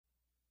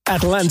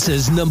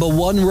Atlanta's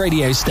 #1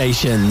 radio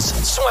stations,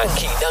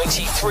 Swanky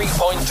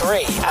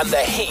 93.3 and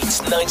The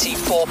Heat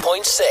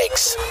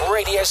 94.6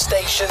 radio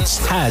stations,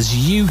 has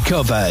you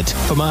covered.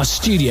 From our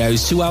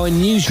studios to our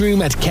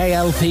newsroom at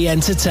K.L.P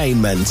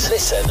Entertainment.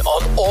 Listen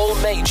on all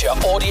major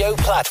audio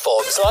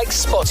platforms like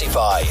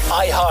Spotify,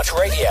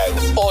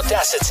 iHeartRadio,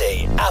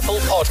 Audacity, Apple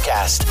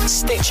Podcast,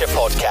 Stitcher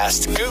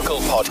Podcast,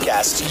 Google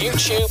Podcast,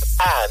 YouTube,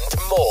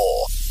 and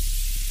more.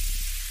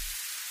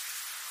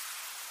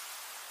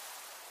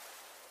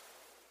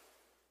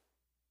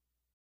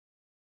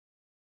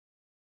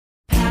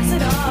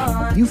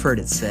 You've heard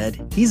it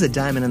said, he's a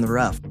diamond in the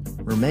rough.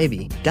 Or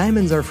maybe,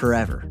 diamonds are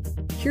forever.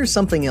 Here's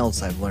something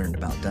else I've learned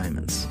about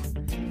diamonds.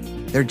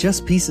 They're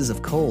just pieces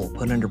of coal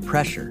put under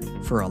pressure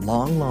for a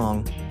long,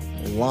 long,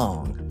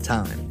 long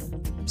time.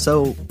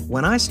 So,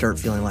 when I start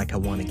feeling like I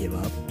want to give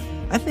up,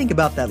 I think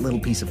about that little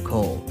piece of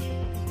coal.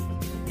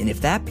 And if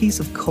that piece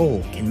of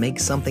coal can make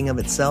something of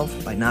itself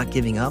by not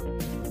giving up,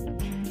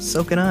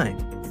 so can I.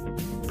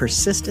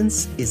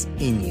 Persistence is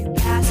in you.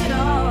 Pass it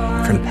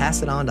on. From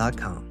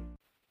PassItOn.com.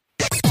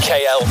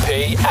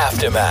 K.L.P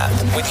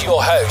Aftermath with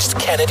your host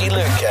Kennedy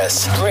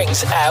Lucas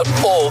brings out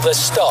all the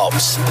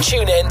stops.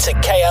 Tune in to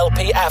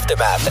K.L.P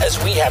Aftermath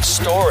as we have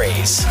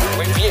stories,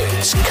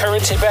 reviews,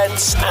 current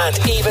events, and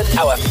even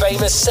our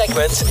famous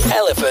segment,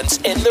 Elephant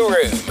in the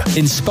Room.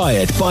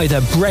 Inspired by the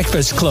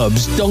Breakfast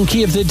Club's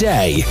Donkey of the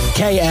Day,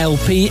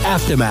 K.L.P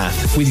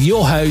Aftermath with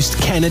your host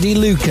Kennedy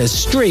Lucas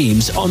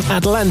streams on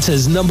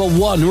Atlanta's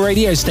 #1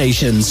 radio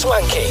station,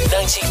 Swanky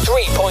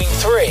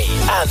 93.3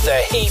 and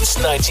The Heat's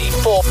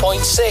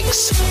 94.6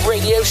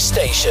 radio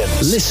station.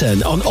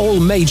 Listen on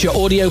all major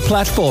audio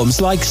platforms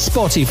like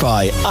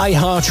Spotify,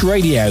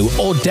 iHeartRadio,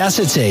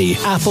 Audacity,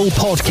 Apple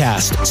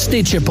Podcast,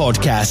 Stitcher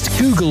Podcast,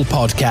 Google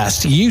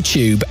Podcast,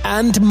 YouTube,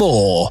 and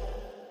more.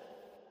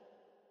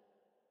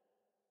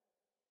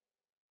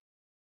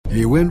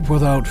 He went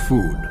without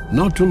food,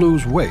 not to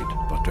lose weight,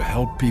 but to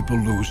help people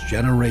lose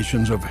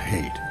generations of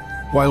hate.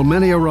 While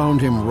many around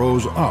him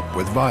rose up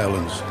with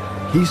violence,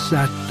 he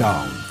sat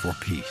down for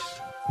peace.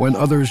 When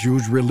others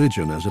used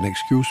religion as an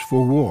excuse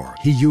for war,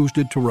 he used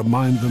it to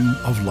remind them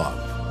of love.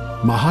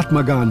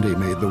 Mahatma Gandhi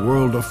made the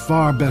world a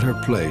far better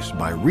place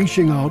by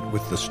reaching out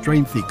with the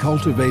strength he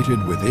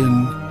cultivated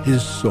within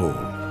his soul.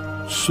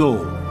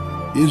 Soul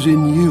is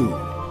in you.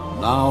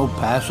 Now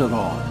pass it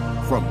on.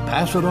 From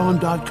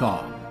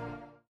PassItOn.com.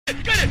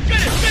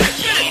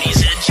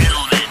 Ladies and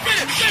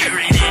gentlemen, here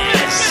it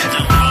is,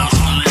 the most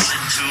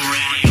listened to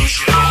radio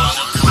show.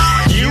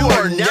 You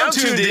are now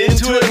tuned in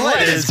to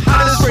Atlanta's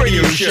hottest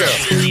radio show.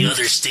 Even the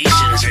other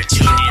stations are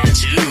tuned in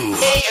too.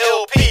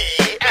 K.L.P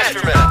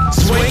Aftermath.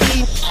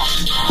 Swanky.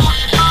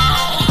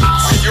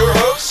 With your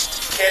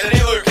host,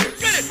 Kennedy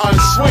Lucas. On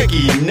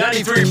Swanky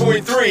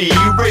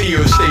 93.3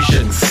 radio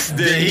stations.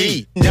 The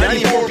Heat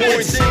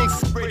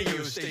 94.6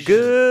 radio stations.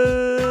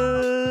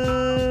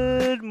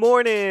 Good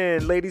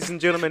morning, ladies and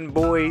gentlemen,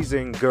 boys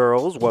and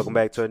girls. Welcome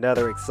back to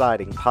another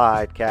exciting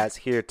podcast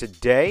here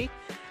today.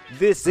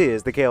 This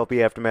is the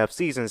K.L.P Aftermath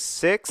Season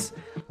 6.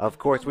 Of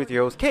course, with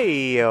your host,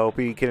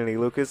 K.L.P Kennedy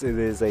Lucas. It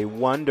is a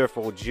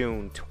wonderful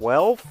June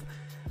 12th.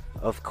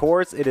 Of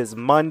course, it is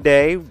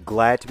Monday.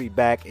 Glad to be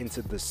back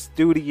into the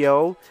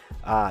studio.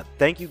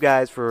 Thank you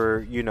guys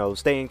for,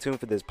 staying tuned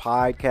for this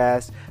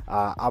podcast.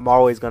 I'm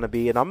always going to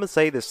be, and I'm going to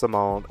say this,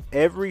 Simone,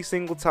 every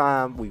single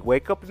time we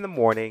wake up in the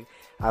morning,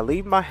 I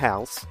leave my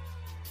house,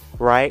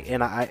 right,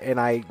 and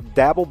I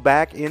dabble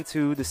back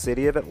into the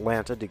city of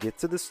Atlanta to get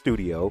to the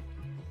studio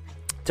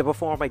to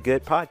perform a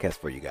good podcast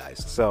for you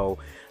guys. So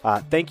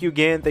thank you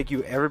again. Thank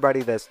you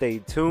everybody that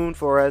stayed tuned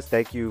for us.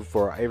 Thank you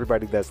for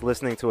everybody that's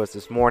listening to us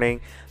this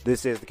morning.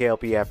 This is the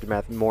K.L.P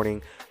Aftermath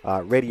Morning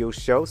Radio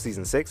Show,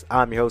 Season 6.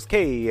 I'm your host,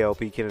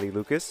 K.L.P Kennedy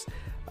Lucas.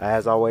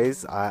 As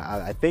always,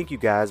 I thank you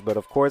guys. But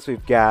of course,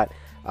 we've got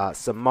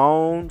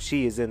Simone.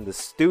 She is in the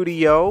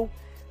studio.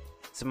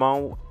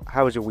 Simone,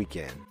 how was your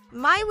weekend?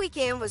 My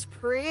weekend was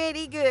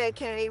pretty good,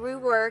 Kennedy.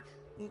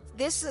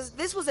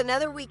 This was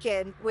another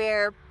weekend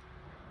where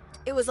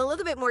it was a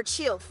little bit more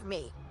chill for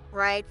me,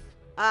 right?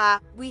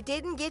 We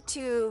didn't get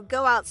to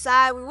go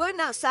outside. We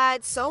weren't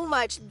outside so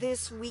much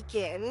this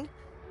weekend,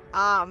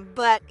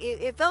 but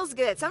it feels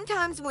good.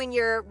 Sometimes when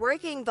you're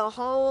working the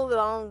whole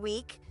long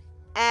week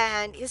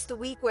and it's the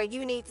week where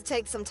you need to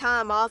take some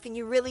time off and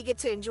you really get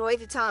to enjoy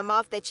the time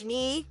off that you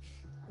need,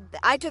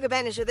 I took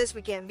advantage of this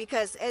weekend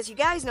because, as you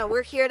guys know,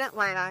 we're here in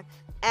Atlanta,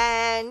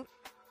 and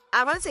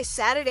I want to say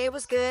Saturday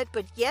was good,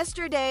 but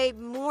yesterday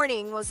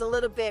morning was a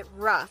little bit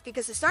rough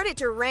because it started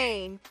to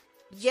rain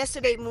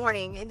yesterday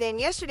morning, and then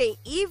yesterday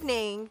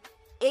evening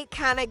it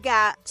kind of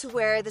got to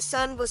where the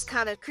sun was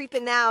kind of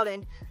creeping out,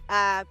 and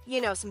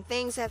some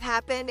things have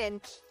happened, and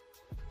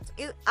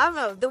I don't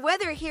know, the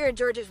weather here in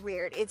Georgia is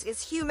weird.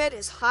 It's humid,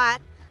 it's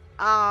hot.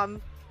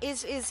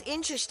 Is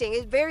interesting.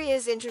 It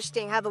is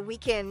interesting how the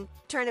weekend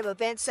turn of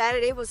events.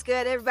 Saturday was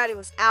good. Everybody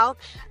was out.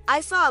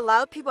 I saw a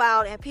lot of people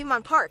out at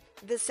Piedmont Park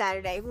this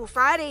Saturday. Well,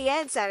 Friday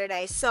and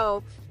Saturday.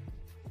 So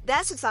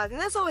that's exciting.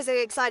 That's always an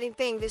exciting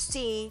thing to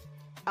see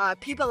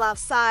people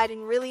outside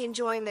and really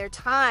enjoying their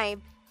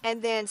time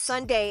And then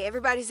Sunday,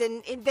 everybody's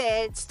in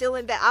bed, still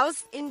in bed. I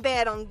was in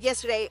bed on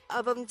yesterday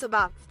up until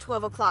about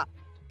 12 o'clock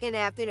in the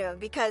afternoon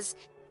because,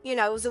 it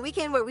was a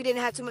weekend where we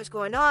didn't have too much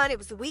going on. It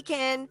was the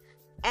weekend,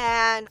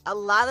 and a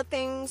lot of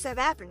things have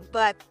happened.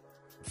 But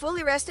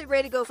fully rested,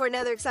 ready to go for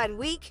another exciting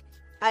week.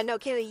 I know,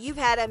 Kennedy, you've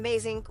had an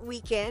amazing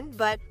weekend,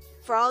 but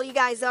for all you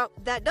guys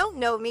that don't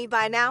know me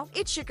by now,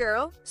 it's your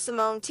girl,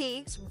 Simone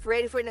Teags,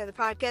 ready for another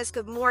podcast.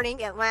 Good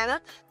morning,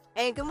 Atlanta,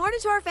 and good morning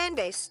to our fan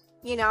base.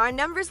 Our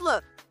numbers,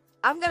 look,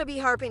 I'm going to be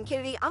harping,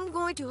 Kennedy, I'm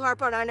going to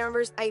harp on our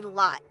numbers a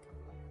lot,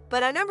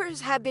 but our numbers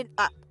have been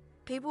up.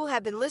 People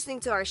have been listening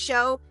to our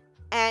show,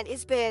 and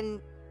it's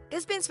been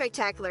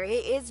spectacular.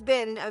 It's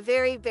been a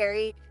very,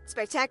 very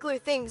spectacular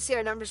thing to see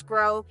our numbers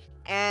grow,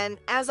 and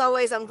as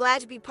always, I'm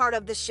glad to be part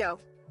of this show.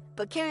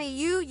 But Kennedy,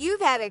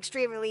 you've had an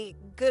extremely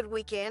good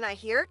weekend, I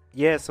hear.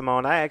 Yeah,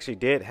 Simone, I actually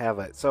did have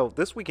it. So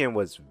this weekend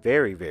was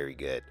very, very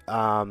good.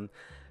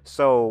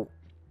 So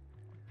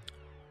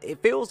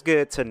it feels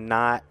good to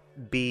not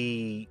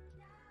be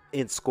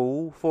in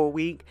school for a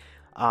week.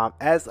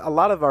 As a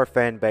lot of our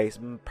fan base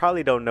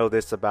probably don't know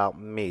this about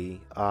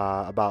me,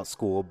 about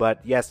school, but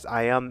yes,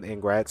 I am in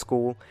grad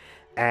school.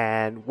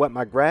 And what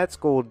my grad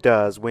school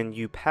does, when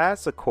you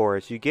pass a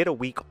course, you get a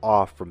week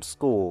off from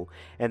school,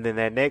 and then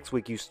that next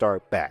week you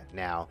start back.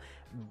 Now,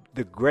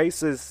 the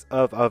graces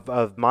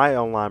of my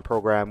online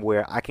program,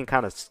 where I can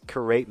kind of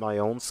create my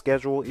own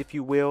schedule, if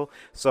you will.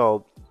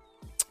 So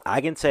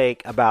I can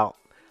take about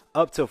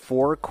up to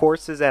 4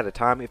 courses at a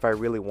time if I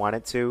really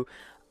wanted to.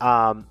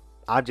 I'm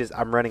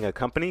running a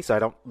company, so I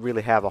don't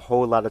really have a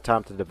whole lot of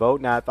time to devote.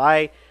 Now, if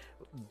I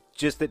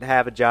just didn't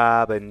have a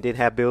job and didn't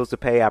have bills to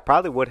pay, I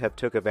probably would have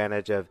took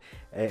advantage of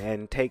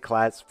and take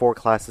 4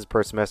 classes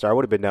per semester. I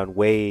would have been done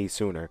way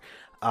sooner.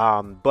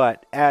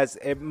 But as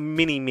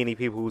many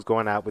people who's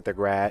going out with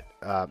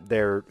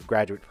their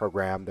graduate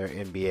program, their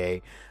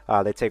MBA,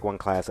 they take 1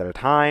 class at a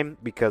time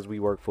because we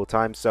work full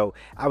time. So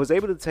I was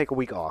able to take a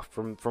week off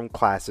from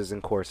classes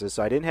and courses.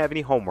 So I didn't have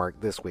any homework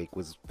this week.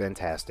 Was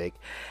fantastic.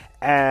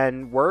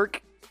 And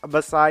work,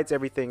 besides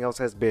everything else,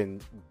 has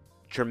been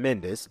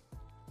tremendous.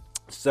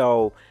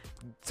 So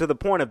to the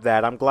point of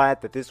that, I'm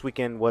glad that this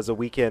weekend was a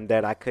weekend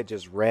that I could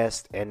just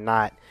rest and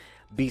not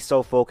be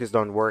so focused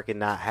on work and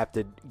not have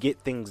to get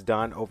things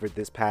done over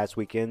this past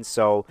weekend.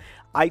 So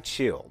I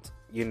chilled.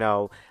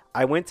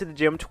 I went to the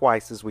gym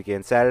twice this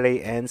weekend,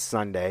 Saturday and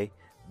Sunday.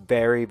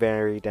 Very,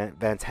 very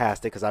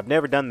fantastic, because I've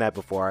never done that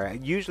before. I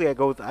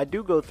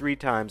do go 3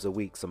 times a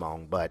week,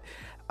 Simone, but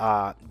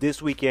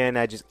this weekend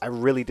I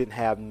really didn't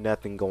have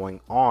nothing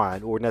going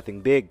on, or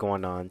nothing big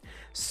going on.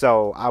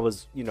 So I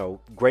was,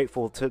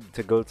 grateful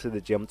to go to the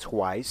gym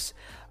twice.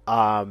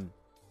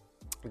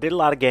 Did a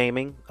lot of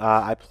gaming.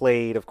 I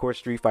played, of course,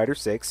 Street Fighter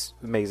 6,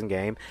 amazing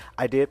game.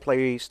 I did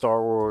play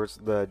Star Wars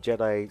The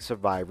Jedi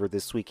Survivor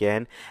this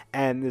weekend.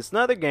 And there's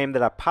another game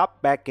that I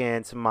popped back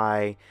into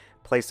my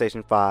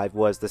PlayStation 5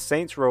 was the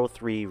Saints Row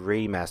 3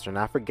 remaster, and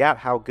I forgot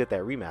how good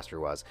that remaster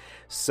was.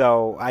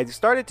 So I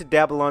started to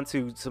dabble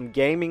onto some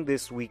gaming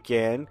this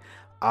weekend.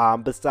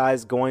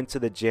 Besides going to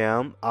the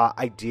gym,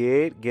 I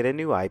did get a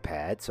new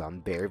iPad, so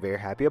I'm very, very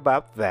happy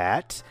about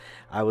that.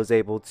 I was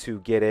able to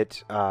get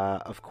it,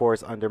 of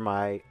course, under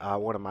my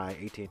one of my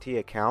AT&T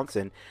accounts,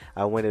 and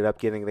I ended up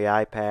getting the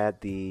iPad,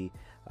 the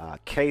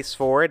case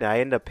for it. I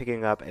ended up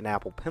picking up an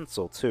Apple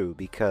Pencil too,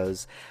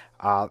 because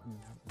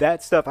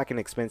that stuff I can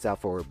expense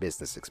out for a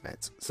business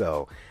expense.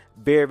 So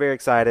very, very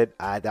excited.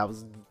 That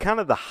was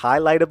kind of the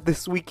highlight of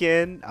this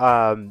weekend.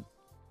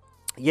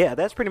 Yeah,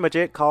 that's pretty much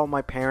it. Called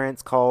my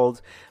parents,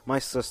 called my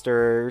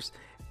sisters,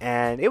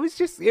 and it was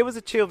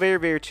a chill, very,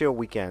 very chill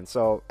weekend.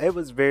 So it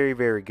was very,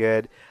 very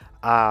good.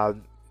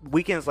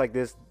 Weekends like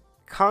this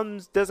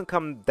doesn't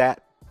come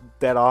that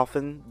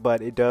often,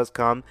 but it does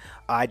come.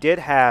 I did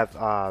have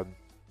a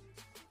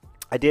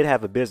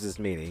business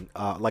meeting,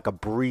 like a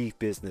brief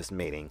business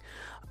meeting,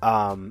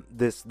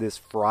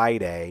 this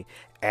Friday,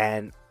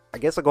 and I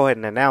guess I'll go ahead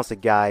and announce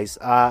it, guys.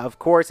 Of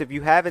course, if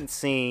you haven't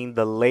seen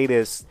the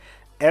latest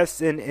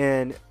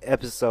SNN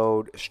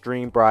episode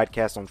stream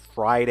broadcast on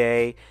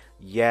Friday,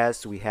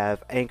 yes, we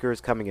have anchors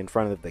coming in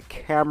front of the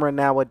camera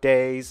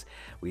nowadays.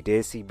 We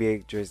did see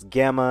Beatrice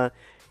Gamma.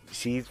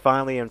 She's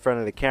finally in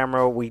front of the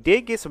camera. We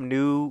did get some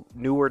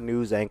newer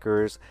news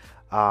anchors.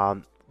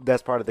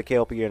 That's part of the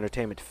K.L.P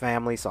Entertainment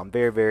family, so I'm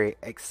very, very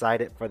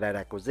excited for that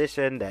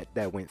acquisition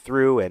that went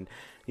through, and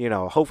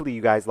hopefully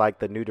you guys like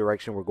the new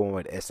direction we're going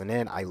with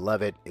SNN. I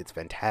love it. It's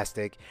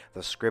fantastic.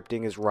 The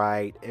scripting is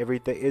right.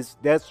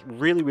 That's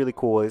really, really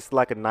cool. It's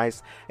like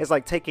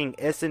taking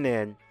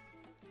SNN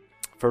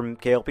from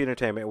K.L.P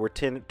Entertainment. We're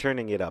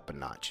turning it up a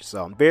notch.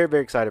 So I'm very,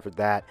 very excited for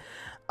that.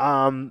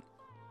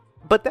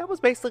 But that was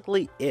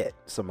basically it,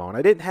 Simone.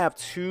 I didn't have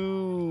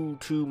too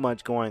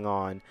much going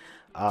on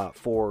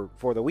for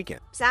the weekend.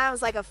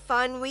 Sounds like a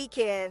fun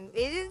weekend.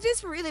 It is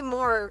just really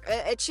more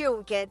a chill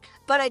weekend.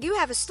 But I do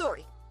have a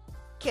story,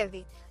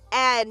 Kennedy.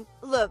 And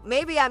look,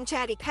 maybe I'm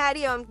chatty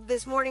patty on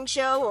this morning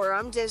show, or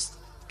I'm just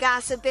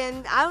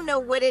gossiping. I don't know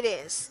what it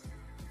is.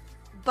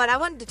 But I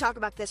wanted to talk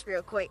about this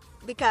real quick,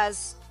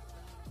 because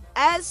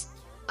as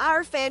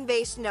our fan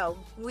base know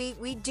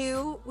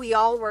we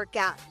all work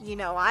out. You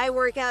know, I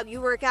work out,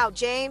 you work out,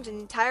 James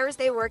and Tyrus,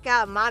 they work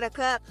out,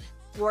 Monica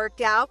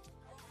worked out.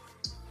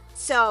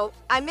 So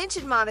I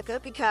mentioned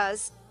Monica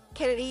because,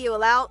 Kennedy, you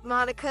allowed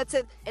Monica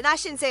to, and I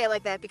shouldn't say it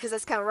like that because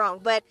that's kind of wrong,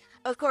 but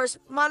of course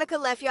Monica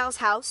left y'all's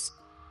house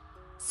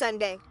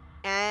Sunday,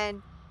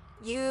 and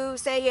you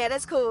say, yeah,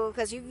 that's cool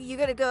because you're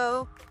gonna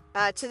go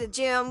to the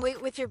gym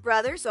with your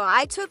brother. So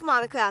I took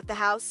Monica out the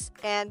house,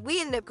 and we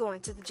ended up going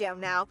to the gym.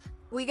 Now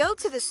we go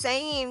to the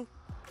same.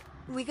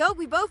 We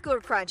both go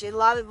to Crunch. A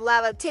lot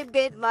of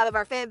tidbit. A lot of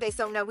our fan base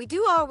don't know. We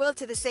do all go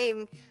to the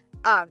same.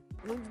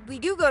 We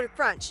do go to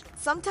Crunch.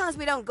 Sometimes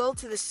we don't go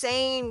to the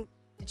same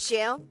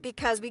gym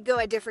because we go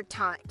at different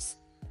times.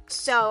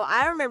 So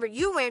I remember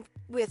you went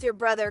with your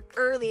brother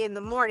early in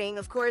the morning.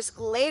 Of course,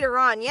 later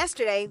on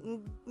yesterday,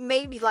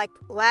 maybe like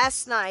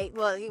last night.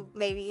 Well,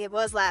 maybe it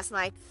was last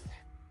night.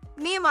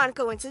 Me and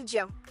Monica went to the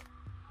gym,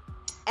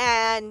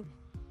 and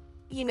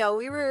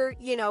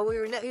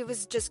it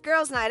was just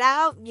girls' night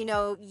out.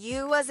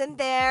 You wasn't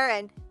there,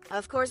 and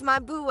of course my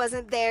boo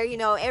wasn't there.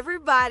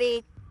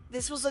 Everybody.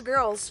 This was a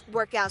girls'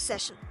 workout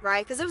session,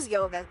 right? Because it was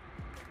yoga.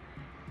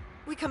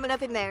 We coming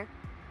up in there,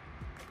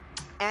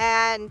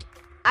 and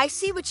I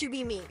see what you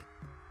be meaning.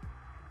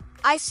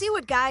 I see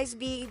what guys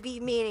be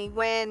meaning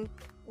when,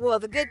 well,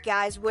 the good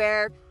guys,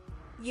 where,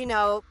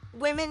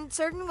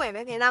 certain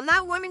women, and I'm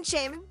not women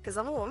shaming, because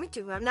I'm a woman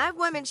too. I'm not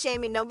women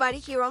shaming nobody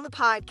here on the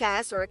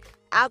podcast or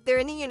out there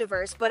in the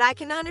universe, but I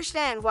can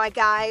understand why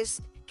guys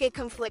get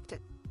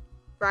conflicted,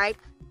 right?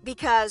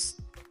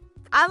 Because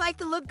I like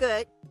to look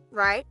good,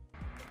 right?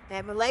 I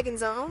had my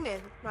leggings on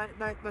and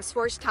my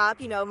sports top.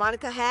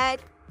 Monica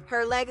had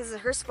her leggings and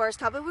her sports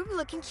top, and we were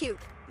looking cute,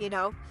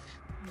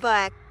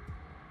 But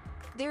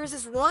there's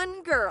this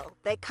one girl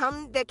that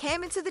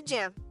came into the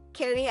gym,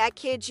 Kennedy, I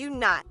kid you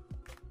not.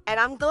 And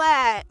I'm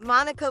glad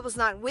Monica was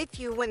not with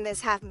you when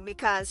this happened,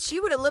 because she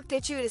would have looked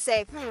at you to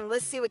say,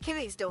 let's see what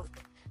Kennedy's doing.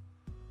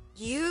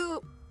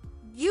 You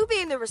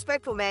being the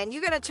respectful man,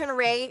 you're going to turn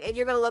around and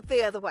you're going to look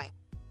the other way.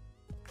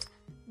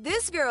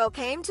 This girl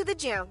came to the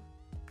gym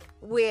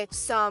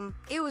with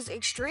it was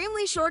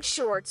extremely short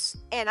shorts,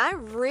 and I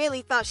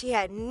really thought she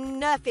had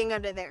nothing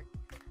under there.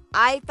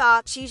 I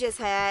thought she just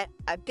had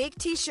a big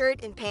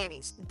t-shirt and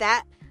panties.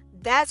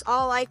 That's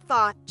all I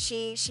thought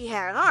she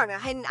had on.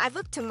 And I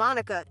looked to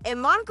Monica,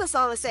 and Monica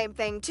saw the same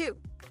thing too.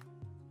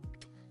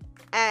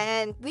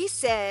 And we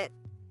said,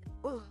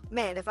 oh,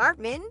 man, if our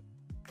men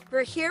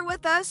were here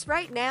with us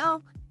right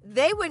now,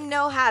 they wouldn't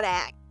know how to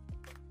act.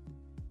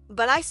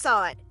 But I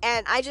saw it,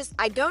 and I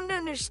don't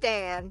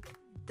understand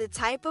the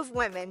type of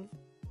women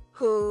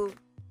who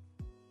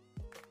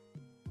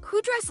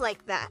dress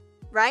like that,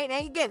 right?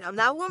 And again, I'm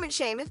not woman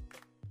shaming,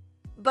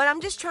 but I'm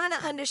just trying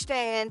to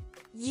understand,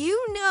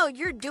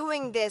 you're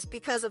doing this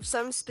because of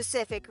some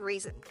specific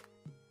reason.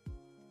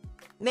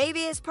 Maybe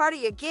it's part of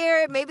your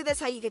gear, maybe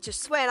that's how you get your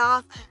sweat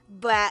off,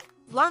 but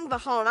long and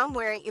behold, I'm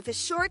wearing, if it's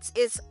shorts,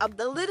 it's a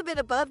little bit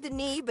above the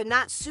knee, but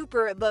not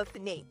super above the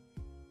knee.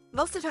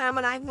 Most of the time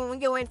when we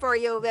go in for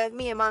yoga,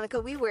 me and Monica,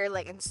 we wear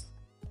leggings.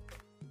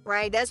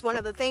 Right, that's one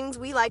of the things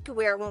we like to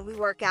wear when we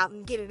work out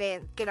and get it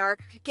in, get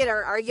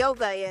our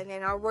yoga in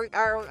and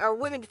our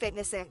women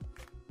fitness in,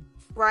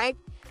 right?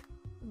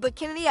 But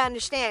Kennedy, I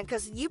understand,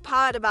 because you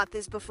pod about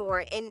this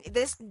before, and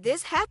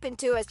this happened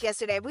to us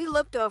yesterday. We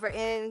looked over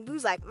and we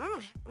was like,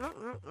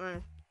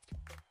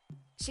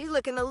 she's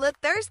looking a little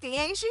thirsty,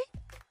 ain't she?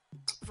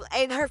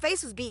 And her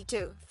face was beat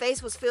too.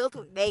 Face was filled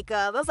with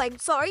makeup. I was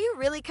like, so are you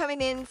really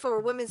coming in for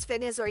women's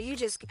fitness, or are you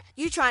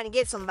trying to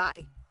get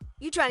somebody?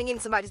 You trying to get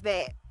in somebody's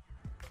bed?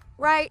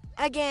 Right,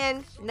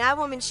 again, not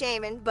woman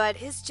shaming, but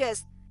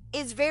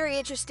it's very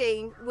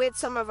interesting with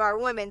some of our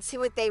women, see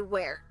what they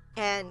wear.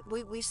 And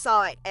we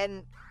saw it,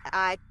 and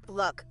I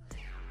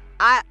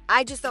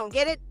just don't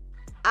get it.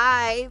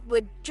 I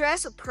would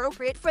dress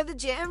appropriate for the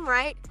gym,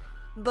 right?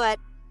 But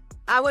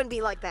I wouldn't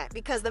be like that,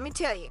 because let me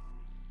tell you,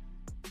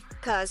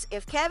 because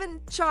if Kevin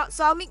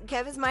saw me,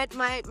 Kevin's my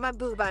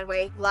boo, by the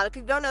way. A lot of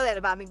people don't know that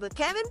about me, but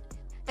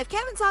if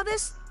Kevin saw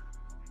this,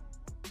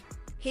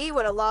 he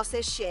would have lost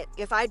his shit.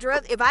 If I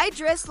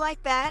dressed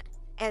like that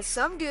and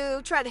some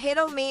dude tried to hit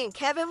on me and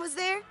Kevin was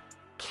there,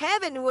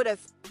 Kevin would have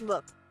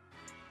looked.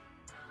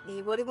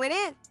 He would have went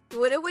in.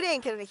 Would have went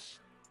in, Kevin.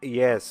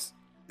 Yes,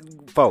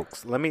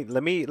 folks. Let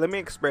me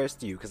express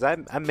to you, because I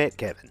met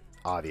Kevin,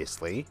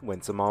 obviously,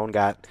 when Simone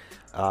got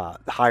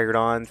hired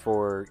on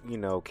for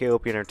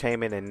K.L.P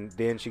Entertainment, and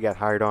then she got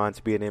hired on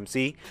to be an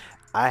MC.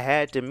 I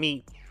had to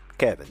meet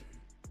Kevin,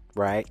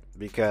 right?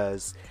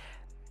 Because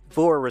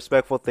for a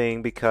respectful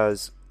thing,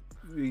 because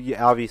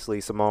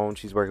obviously Simone,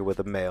 she's working with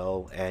a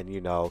male, and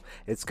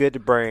it's good to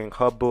bring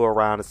her boo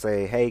around and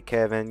say, hey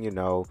Kevin,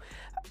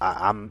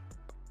 I'm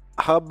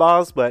her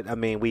boss, but I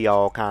mean, we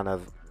all kind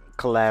of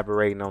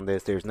collaborating on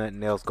this. There's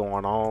nothing else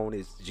going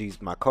on.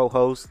 She's my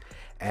co-host,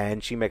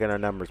 and she making her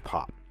numbers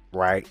pop,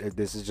 right?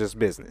 This is just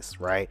business,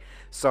 right?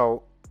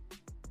 So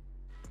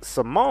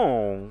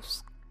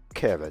Simone's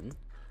Kevin,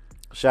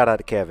 shout out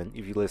to Kevin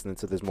if you're listening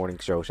to this morning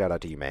show, shout out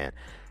to you, man.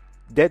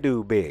 That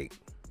dude big.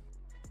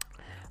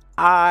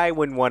 I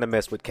wouldn't want to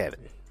mess with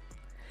Kevin.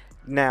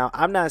 Now,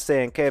 I'm not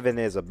saying Kevin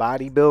is a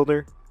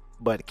bodybuilder,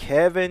 but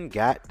Kevin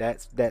got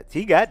that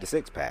he got the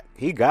six pack.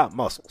 He got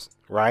muscles,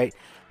 right?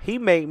 He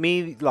made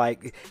me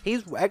like,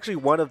 he's actually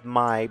one of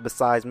my,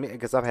 besides me,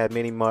 because I've had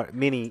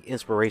many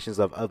inspirations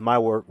of my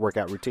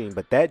workout routine,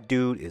 but that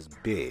dude is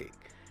big,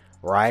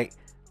 right?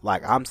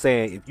 Like, I'm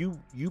saying, if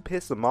you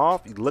piss him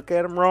off, you look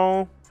at him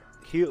wrong,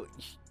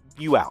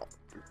 you out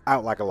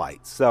like a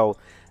light. So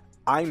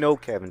I know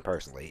Kevin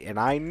personally, and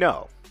I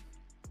know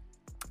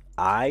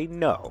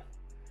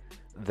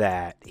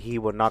that he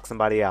will knock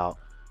somebody out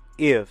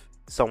if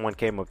someone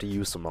came up to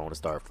you, Simone, and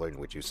started flirting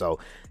with you. So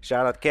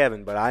shout out to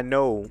Kevin, but I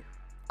know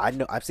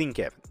I've seen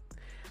Kevin.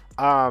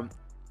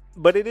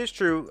 But it is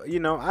true,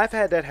 I've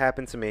had that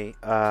happen to me,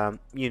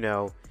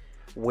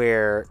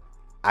 where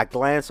I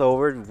glance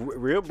over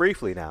real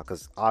briefly now,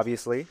 because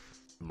obviously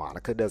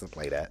Monica doesn't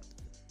play that.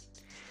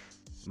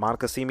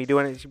 Monica see me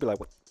doing it, she'd be like,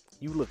 what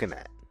you looking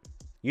at?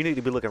 You need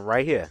to be looking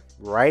right here.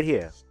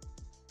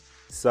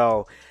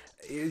 So,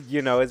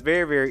 it's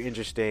very, very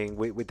interesting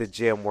with the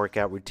gym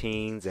workout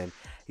routines, and,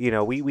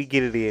 we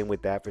get it in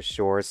with that for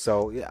sure.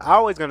 So I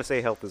always going to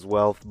say health is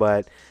wealth,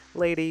 but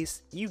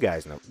ladies, you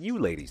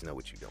ladies know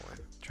what you're doing.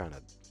 Trying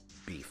to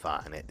be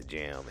fine at the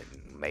gym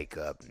and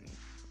makeup and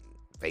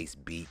face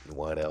beat and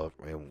whatever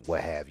and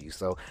what have you.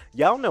 So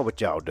y'all know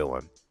what y'all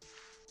doing.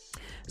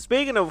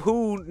 Speaking of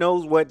who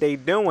knows what they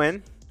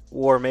doing,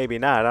 or maybe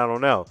not, I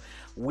don't know.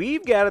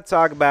 We've got to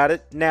talk about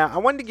it. Now, I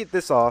wanted to get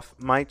this off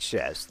my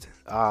chest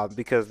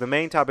because the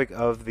main topic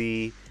of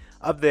the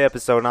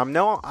episode, and I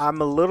know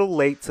I'm a little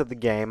late to the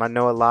game. I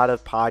know a lot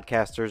of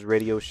podcasters,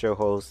 radio show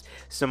hosts,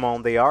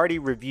 Simone, they already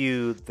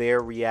reviewed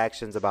their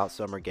reactions about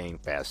Summer Game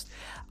Fest.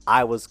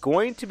 I was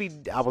going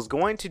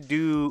to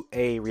do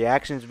a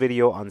reactions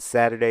video on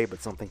Saturday,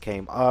 but something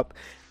came up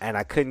and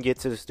I couldn't get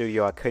to the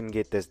studio. I couldn't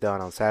get this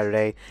done on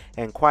Saturday.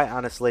 And quite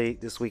honestly,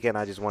 this weekend,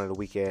 I just wanted a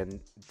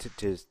weekend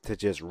to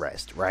just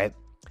rest, right?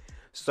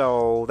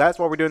 So that's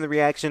why we're doing the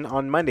reaction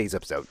on Monday's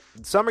episode.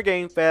 Summer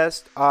Game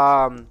Fest.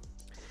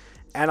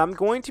 And I'm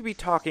going to be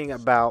talking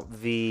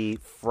about the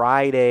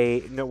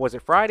Friday. No, was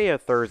it Friday or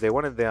Thursday?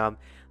 One of them.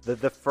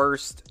 The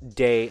first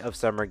day of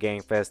Summer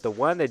Game Fest. The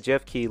one that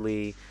Jeff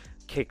Keighley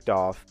kicked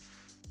off.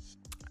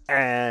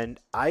 And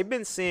I've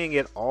been seeing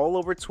it all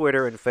over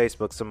Twitter and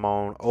Facebook,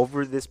 Simone,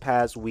 over this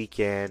past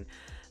weekend,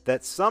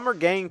 that Summer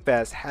Game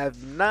Fest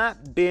have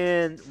not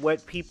been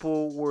what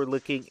people were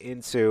looking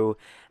into.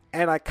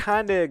 And I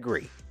kind of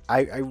agree.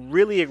 I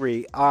really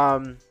agree. I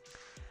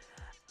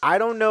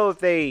don't know if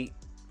they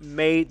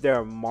made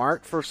their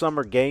mark for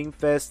Summer Game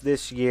Fest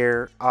this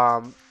year.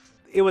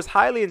 It was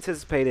highly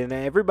anticipated, and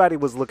everybody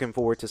was looking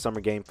forward to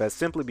Summer Game Fest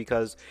simply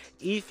because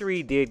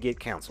E3 did get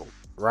canceled,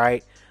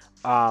 right?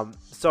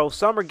 So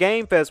Summer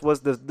Game Fest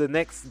was the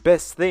next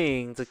best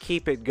thing to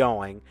keep it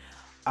going.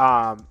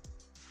 And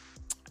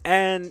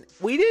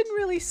we didn't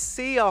really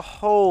see a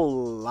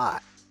whole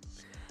lot.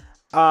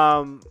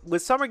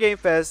 With Summer Game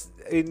Fest,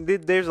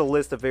 there's a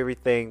list of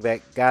everything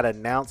that got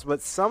announced,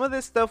 but some of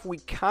this stuff we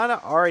kind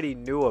of already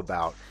knew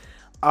about.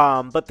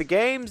 But the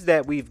games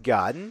that we've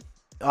gotten,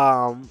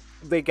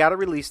 they got a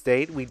release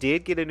date. We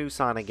did get a new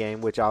Sonic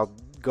game, which I'll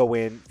go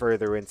in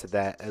further into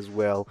that as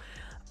well.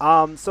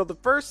 So the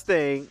first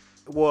thing,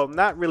 well,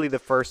 not really the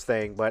first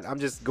thing, but I'm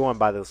just going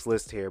by this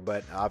list here,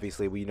 but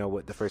obviously we know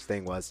what the first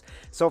thing was.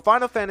 So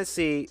Final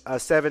Fantasy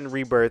VII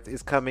Rebirth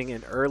is coming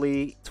in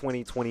early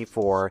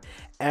 2024,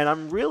 and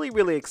I'm really,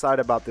 really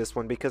excited about this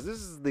one because this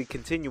is the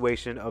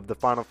continuation of the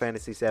Final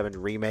Fantasy VII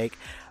Remake.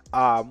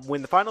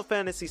 When the Final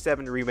Fantasy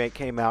VII Remake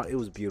came out, it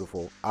was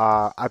beautiful.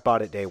 I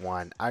bought it day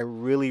one. I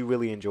really,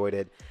 really enjoyed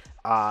it.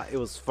 It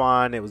was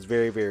fun. It was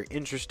very, very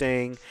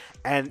interesting.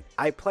 And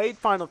I played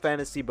Final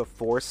Fantasy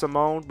before,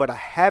 Simone, but I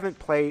haven't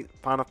played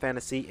Final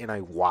Fantasy in a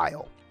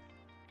while.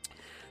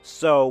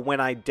 So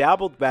when I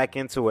dabbled back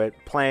into it,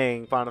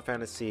 playing Final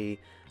Fantasy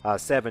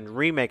VII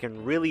Remake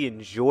and really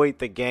enjoyed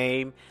the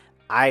game,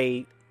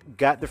 I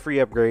got the free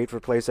upgrade for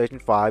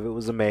PlayStation 5. It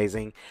was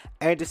amazing.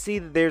 And to see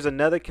that there's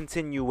another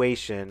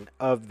continuation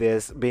of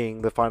this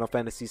being the Final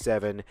Fantasy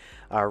VII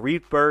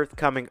Rebirth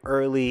coming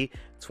early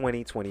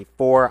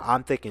 2024.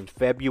 I'm thinking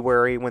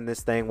February when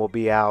this thing will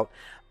be out.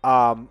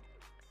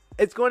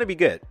 It's going to be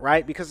good,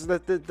 right? Because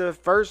the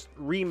first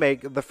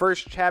remake, the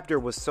first chapter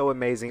was so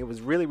amazing. It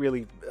was really,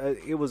 really,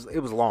 it was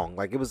long.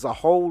 Like, it was a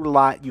whole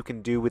lot you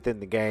can do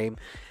within the game.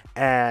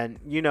 And,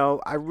 you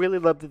know, I really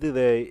love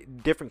the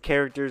different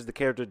characters, the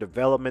character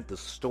development, the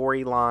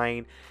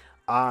storyline.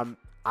 I'm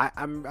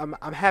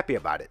happy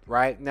about it,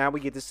 right? Now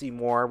we get to see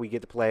more. We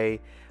get to play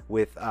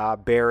with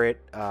Barrett,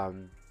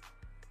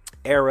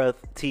 Aerith,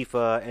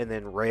 Tifa, and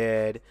then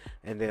Red,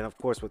 and then of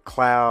course with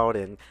Cloud,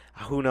 and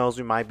who knows,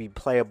 we might be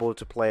playable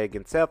to play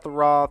against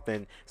Sephiroth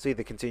and see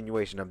the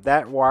continuation of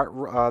that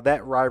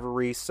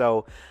rivalry.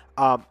 So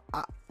I'm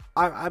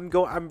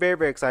very,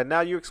 very excited.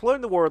 Now you're exploring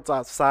the worlds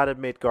outside of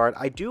Midgard.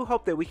 I do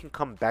hope that we can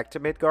come back to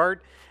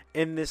Midgard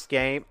in this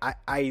game.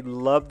 I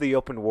love the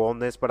open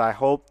worldness, but I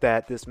hope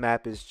that this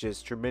map is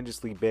just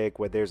tremendously big,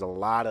 where there's a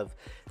lot of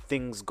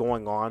things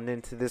going on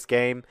into this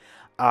game.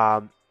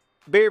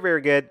 Very,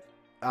 very good.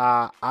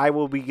 I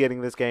will be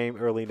getting this game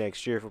early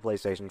next year for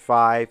PlayStation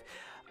 5.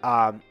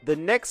 The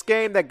next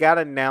game that got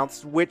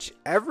announced, which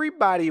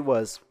everybody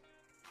was,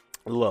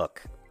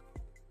 look,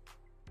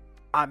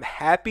 I'm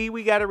happy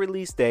we got a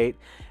release date,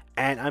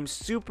 and I'm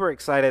super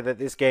excited that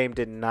this game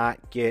did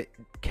not get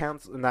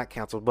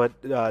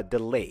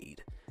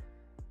delayed.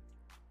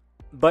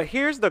 But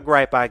here's the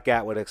gripe I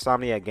got with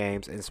Insomniac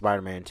Games and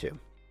Spider-Man 2.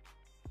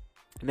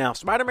 Now,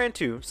 Spider-Man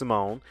 2,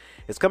 Simone,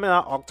 is coming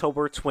out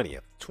October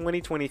 20th,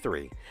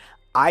 2023.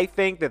 I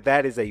think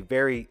that is a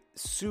very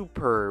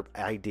superb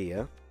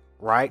idea,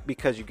 right?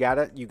 Because you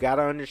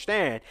gotta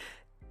understand,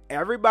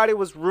 everybody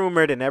was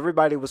rumored and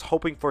everybody was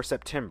hoping for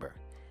September.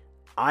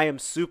 I am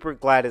super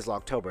glad it's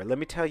October. Let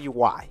me tell you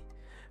why.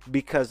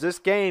 Because this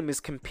game is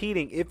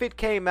competing. If it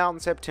came out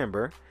in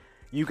September,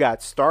 you got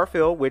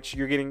Starfield, which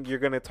you're going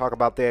to talk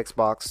about the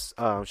Xbox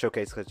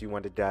showcase because you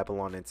wanted to dabble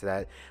on into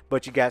that.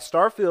 But you got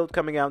Starfield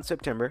coming out in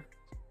September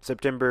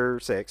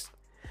 6th.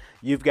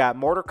 You've got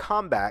Mortal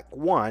Kombat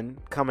 1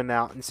 coming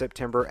out in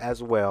September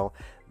as well.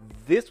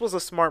 This was a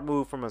smart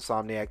move from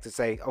Insomniac to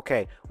say,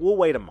 okay, we'll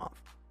wait a month.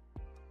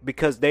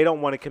 Because they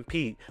don't want to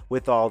compete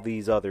with all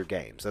these other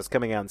games that's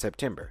coming out in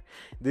September.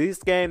 This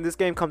game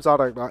comes out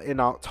in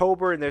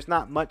October, and there's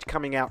not much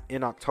coming out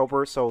in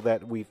October, so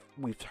that we've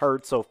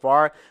heard so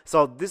far.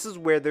 So this is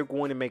where they're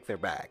going to make their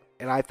bag,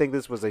 and I think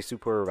this was a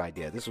superb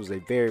idea. This was a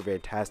very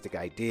fantastic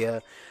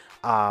idea.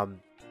 Insomniac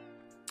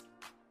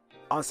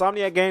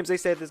Games, they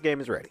said this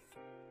game is ready.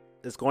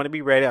 It's going to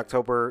be ready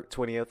October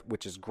 20th,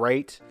 which is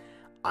great.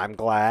 I'm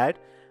glad.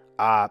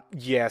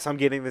 Yes, I'm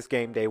getting this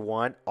game day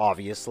one,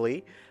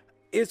 obviously.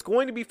 It's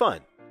going to be fun,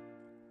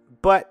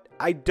 but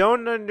I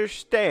don't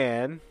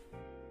understand,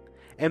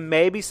 and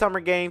maybe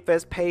Summer Game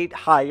Fest paid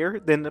higher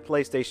than the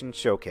PlayStation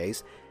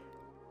Showcase,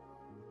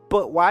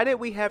 but why did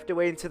we have to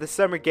wait until the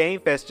Summer Game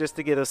Fest just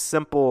to get a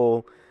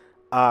simple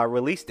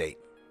release date?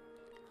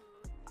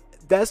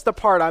 That's the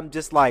part I'm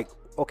just like,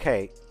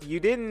 okay, you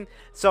didn't.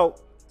 So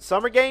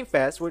Summer Game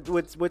Fest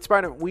with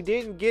Spider-Man, we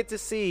didn't get to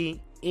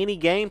see any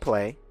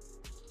gameplay.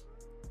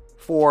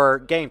 For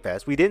Game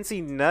Fest, we didn't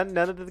see none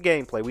of the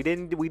gameplay. We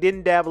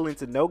didn't dabble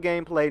into no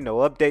gameplay, no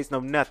updates,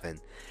 no nothing.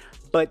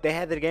 But they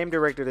had the game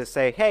director to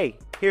say, "Hey,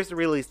 here's the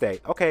release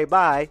date. Okay,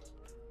 bye."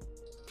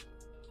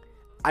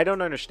 I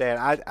don't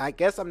understand. I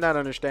guess I'm not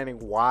understanding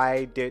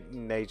why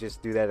didn't they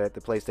just do that at the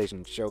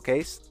PlayStation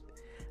Showcase.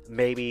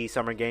 Maybe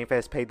Summer Game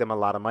Fest paid them a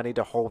lot of money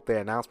to hold their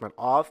announcement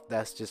off.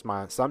 That's just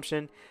my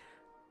assumption.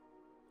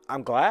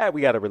 I'm glad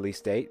we got a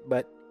release date,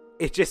 but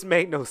it just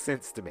made no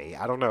sense to me.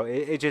 I don't know.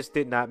 It just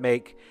did not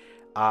make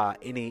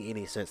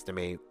any sense to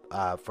me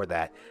for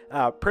that.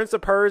 Prince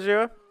of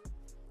Persia,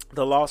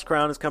 The Lost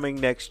Crown is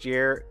coming next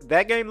year.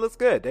 That game looks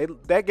good.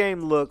 That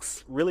game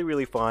looks really,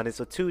 really fun.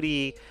 It's a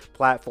 2D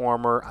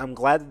platformer. I'm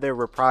glad that they're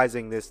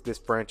reprising this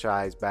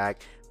franchise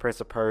back. Prince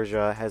of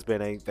Persia has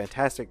been a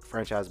fantastic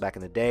franchise back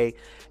in the day.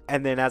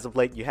 And then as of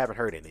late, you haven't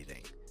heard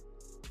anything.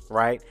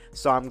 Right?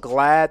 So I'm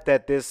glad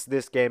that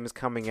this game is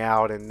coming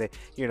out, and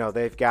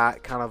they've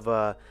got kind of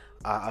a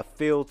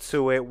feel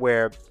to it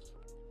where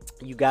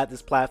you got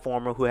this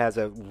platformer who has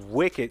a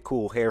wicked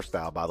cool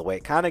hairstyle, by the way.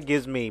 It kind of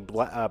gives me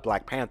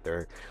Black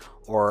Panther,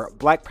 or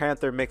Black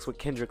Panther mixed with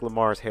Kendrick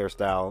Lamar's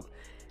hairstyle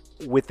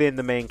within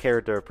the main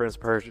character of Prince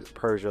of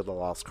Persia, The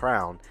Lost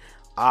Crown.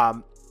 I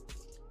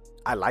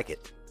like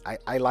it.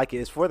 I like it.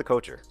 It's for the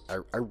culture.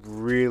 I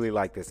really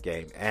like this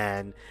game.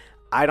 And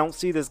I don't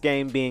see this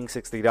game being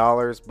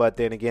 $60, but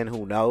then again,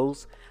 who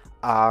knows?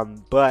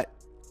 But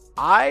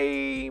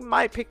I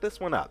might pick this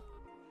one up.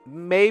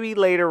 Maybe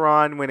later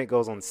on when it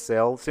goes on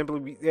sale,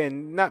 simply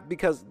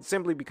because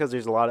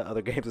there's a lot of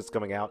other games that's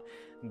coming out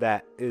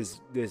that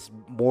is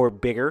more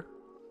bigger,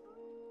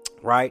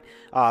 right?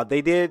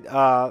 They did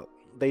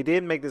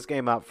make this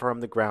game up from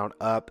the ground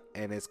up,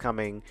 and it's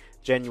coming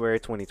January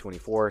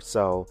 2024.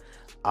 So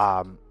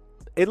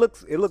it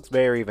looks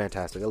very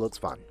fantastic. It looks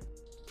fun.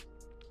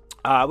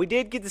 We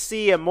did get to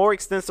see a more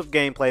extensive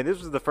gameplay. This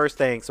was the first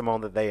thing,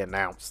 Simone, that they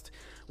announced.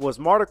 Was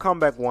Mortal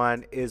Kombat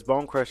 1 is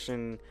bone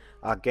crushing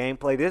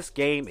gameplay. This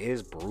game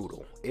is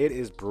brutal. It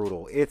is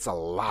brutal. It's a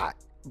lot.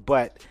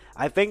 But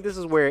I think this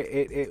is where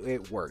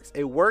it works.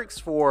 It works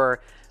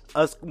for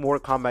us Mortal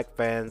Kombat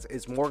fans.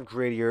 It's more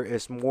grittier.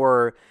 It's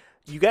more,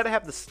 you got to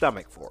have the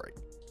stomach for it,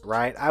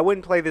 right? I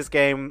wouldn't play this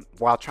game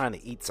while trying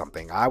to eat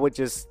something. I would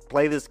just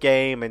play this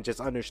game and just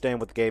understand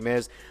what the game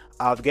is.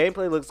 The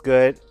gameplay looks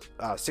good.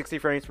 60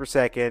 frames per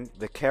second.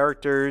 The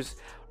characters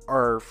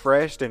are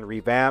fresh and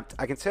revamped.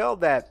 I can tell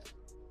that.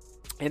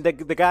 And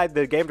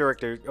the game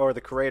director or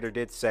the creator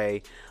did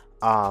say,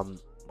 I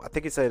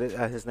think he said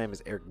his name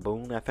is Eric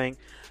Boone, I think.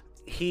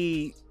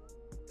 He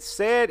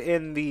said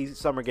in the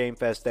Summer Game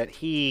Fest that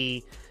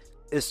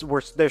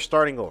they're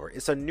starting over.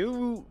 It's a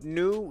new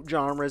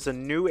genre, it's a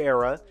new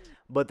era,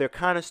 but they're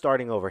kind of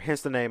starting over.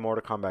 Hence the name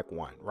Mortal Kombat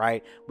 1,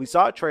 right? We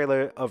saw a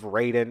trailer of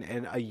Raiden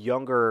and a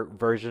younger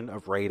version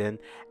of Raiden,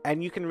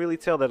 and you can really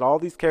tell that all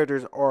these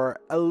characters are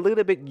a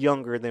little bit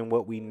younger than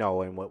what we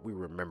know and what we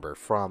remember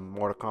from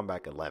Mortal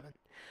Kombat 11.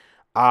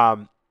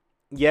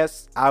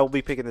 Yes, I will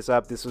be picking this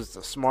up. This was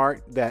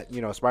smart that,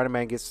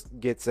 Spider-Man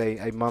gets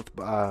a month,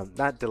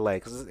 not delay,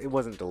 because it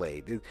wasn't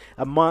delayed.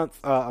 A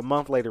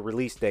month later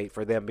release date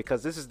for them,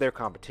 because this is their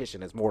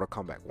competition as Mortal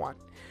Kombat 1,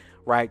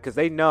 right? Because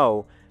they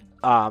know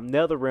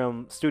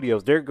NetherRealm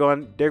Studios, they're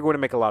going to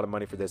make a lot of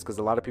money for this, because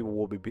a lot of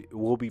people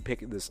will be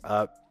picking this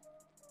up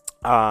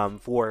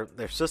for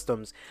their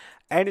systems,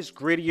 and it's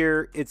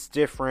grittier, it's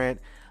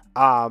different.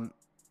 I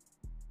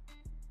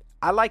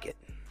like it.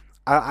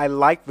 I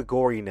like the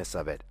goriness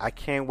of it. I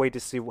can't wait to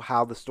see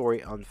how the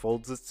story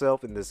unfolds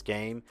itself in this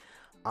game.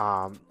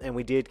 And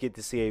we did get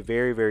to see a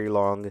very, very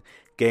long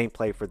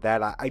gameplay for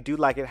that. I do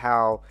like it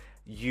how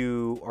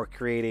you are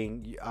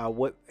creating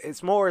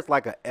it's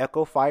like an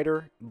echo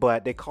fighter,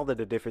 but they call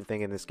it a different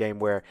thing in this game,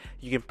 where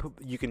you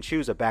can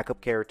choose a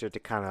backup character to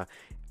kind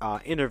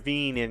of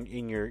intervene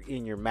in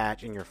your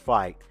match, in your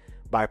fight,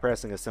 by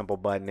pressing a simple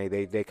button.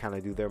 They kind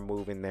of do their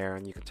move in there,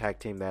 and you can tag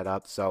team that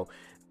up. So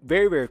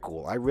very, very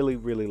cool. I really,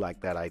 really like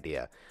that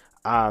idea.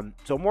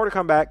 So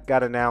Mortal Kombat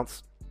got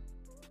announced.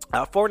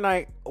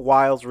 Fortnite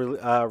Wilds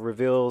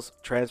reveals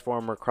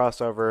Transformer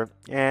crossover.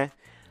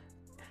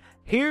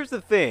 Here's the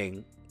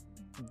thing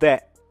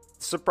that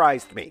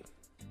surprised me.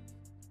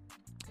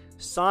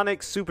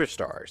 Sonic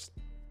Superstars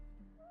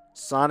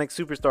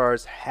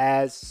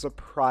has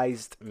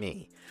surprised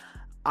me.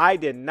 I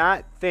did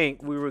not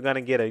think we were going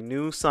to get a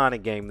new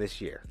Sonic game this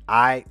year.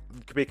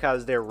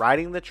 Because they're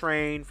riding the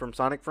train from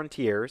Sonic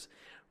Frontiers,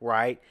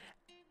 right?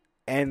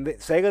 And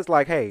Sega's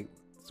like, hey,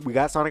 we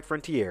got Sonic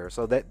Frontier,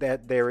 so that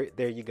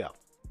there you go.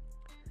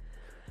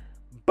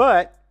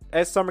 But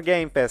at Summer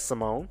Game Fest,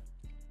 Simone,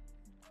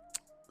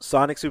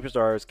 Sonic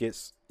Superstars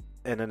gets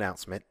an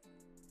announcement,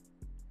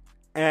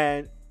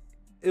 and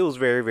it was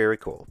very, very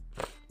cool.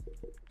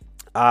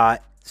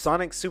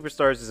 Sonic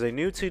Superstars is a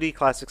new 2D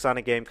classic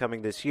Sonic game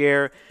coming this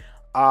year.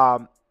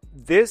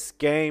 This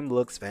game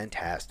looks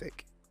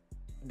fantastic.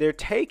 They're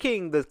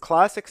taking the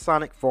classic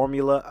Sonic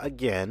formula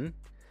again,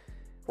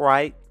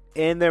 right?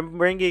 And they're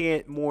bringing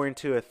it more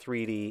into a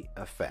 3D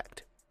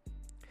effect.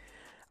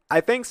 I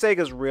think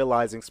Sega's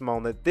realizing,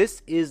 Simone, that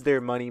this is their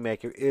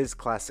moneymaker, is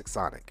classic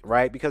Sonic,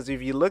 right? Because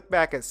if you look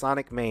back at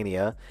Sonic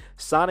Mania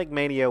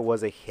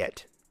was a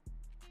hit.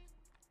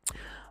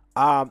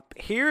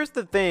 Here's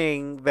the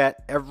thing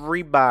that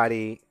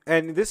everybody,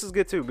 and this is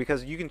good too,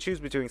 because you can choose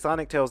between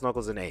Sonic, Tails,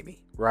 Knuckles, and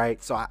Amy,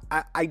 right? So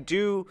I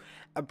do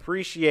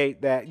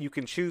appreciate that you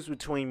can choose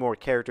between more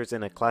characters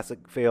in a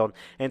classic field.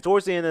 And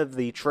towards the end of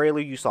the trailer,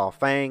 you saw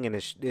Fang and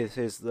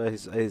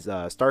his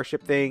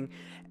starship thing.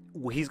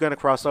 He's going to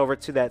cross over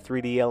to that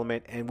 3D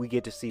element, and we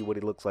get to see what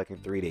he looks like in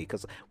 3D,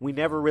 because we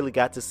never really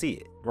got to see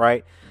it,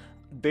 right?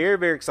 Very,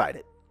 very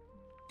excited.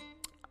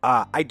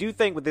 I do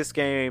think with this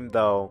game,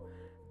 though,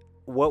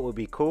 what would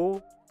be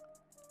cool,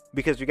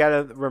 because you got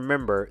to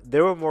remember,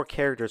 there were more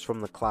characters from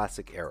the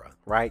classic era,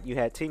 right? You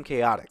had Team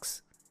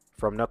Chaotix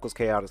from Knuckles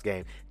Chaotix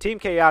game. Team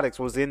Chaotix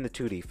was in the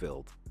 2D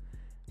field.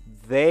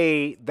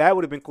 That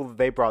would have been cool if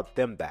they brought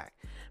them back.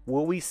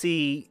 Will we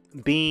see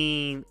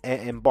Bean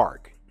and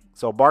Bark?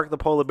 So Bark the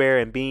Polar Bear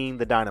and Bean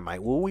the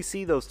Dynamite. Will we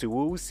see those two?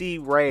 Will we see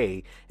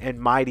Ray and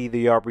Mighty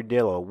the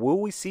Armadillo? Will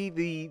we see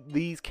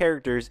these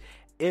characters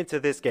into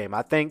this game?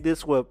 I think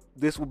this will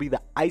be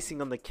the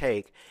icing on the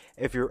cake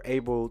if you're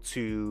able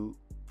to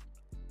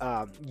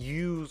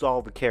use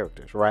all the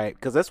characters, right?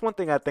 Because that's one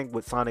thing I think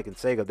with Sonic and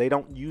Sega, they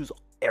don't use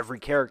every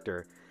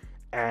character,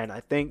 and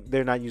I think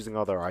they're not using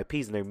all their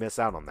IPs, and they miss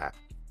out on that.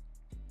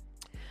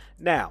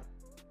 Now,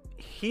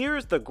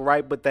 here's the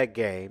gripe with that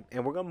game,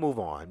 and we're gonna move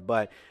on,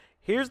 but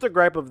here's the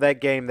gripe of that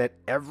game that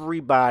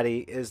everybody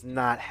is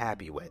not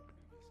happy with.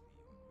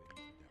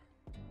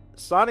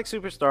 Sonic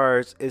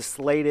Superstars is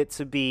slated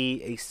to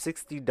be a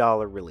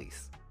 $60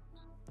 release.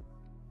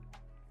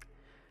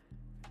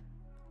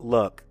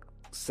 Look,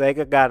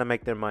 Sega got to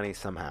make their money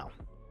somehow.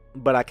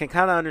 But I can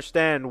kind of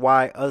understand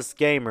why us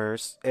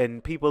gamers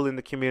and people in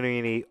the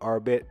community are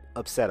a bit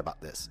upset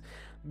about this.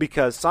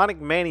 Because Sonic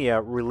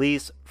Mania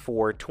released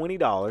for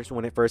 $20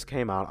 when it first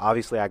came out.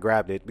 Obviously, I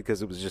grabbed it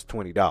because it was just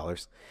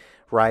 $20,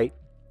 right?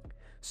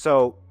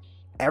 So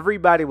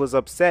everybody was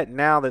upset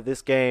now that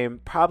this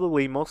game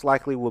probably most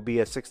likely will be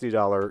a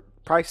 $60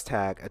 price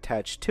tag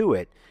attached to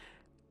it,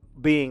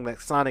 being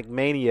that Sonic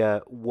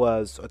Mania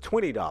was a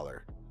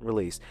 $20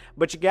 release.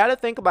 But you got to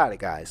think about it,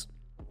 guys.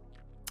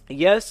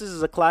 Yes, this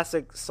is a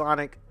classic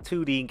Sonic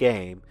 2D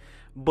game,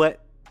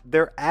 but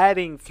they're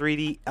adding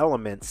 3D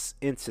elements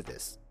into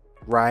this,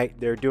 right?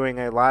 They're doing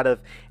a lot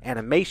of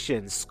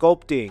animation,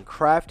 sculpting,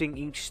 crafting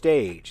each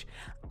stage.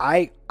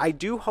 I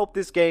do hope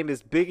this game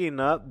is big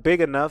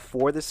enough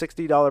for the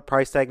 $60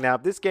 price tag. Now,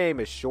 if this game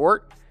is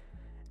short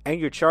and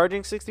you're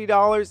charging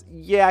 $60,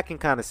 yeah, I can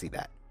kind of see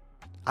that.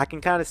 I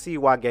can kind of see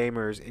why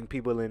gamers and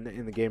people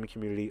in the gaming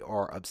community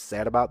are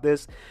upset about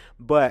this.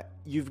 But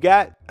you've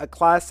got a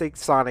classic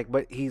Sonic,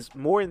 but he's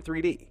more in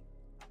 3D,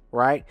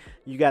 right?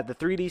 You got the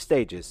 3D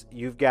stages.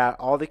 You've got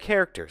all the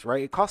characters,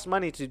 right? It costs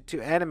money to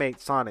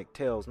animate Sonic,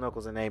 Tails,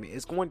 Knuckles, and Amy.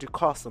 It's going to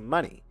cost some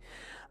money.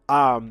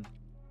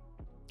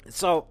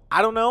 So,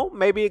 I don't know.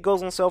 Maybe it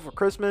goes on sale for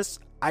Christmas.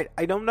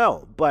 I don't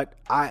know, but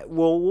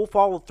we'll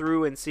follow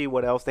through and see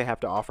what else they have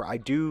to offer. I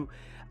do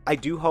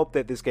hope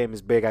that this game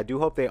is big. I do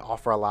hope they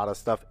offer a lot of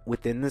stuff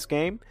within this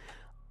game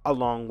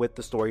along with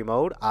the story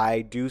mode.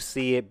 I do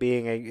see it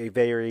being a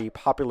very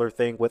popular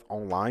thing with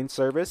online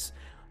service.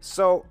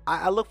 So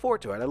I look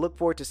forward to it. I look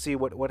forward to see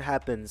what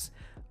happens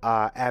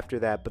after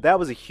that. But that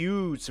was a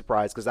huge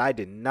surprise because I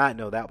did not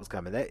know that was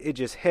coming. It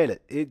just hit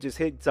it. It just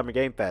hit Summer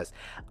Game Fest.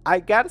 I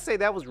got to say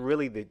that was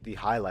really the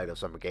highlight of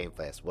Summer Game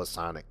Fest was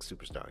Sonic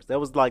Superstars. That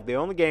was like the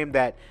only game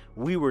that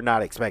we were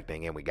not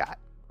expecting and we got,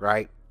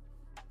 right?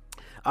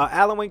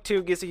 Alan Wake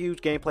 2 gets a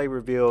huge gameplay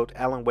revealed.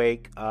 Alan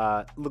Wake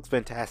looks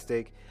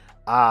fantastic.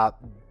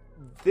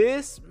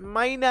 This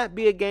might not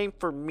be a game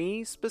for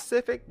me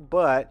specific,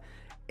 but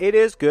it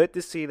is good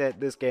to see that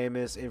this game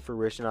is in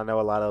fruition. I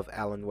know a lot of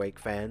Alan Wake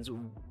fans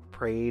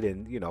prayed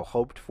and,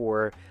 hoped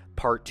for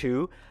part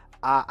 2.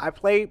 I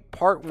played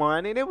part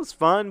 1 and it was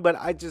fun, but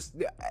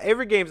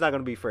every game's not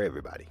going to be for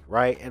everybody,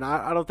 right? And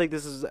I don't think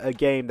this is a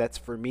game that's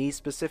for me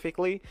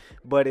specifically,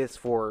 but it's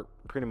for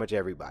pretty much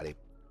everybody.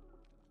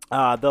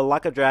 The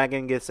Like a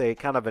Dragon gets a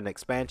kind of an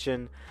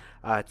expansion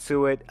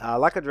to it.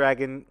 Like a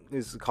Dragon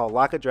is called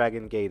Like a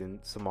Dragon Gaiden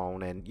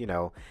Simone,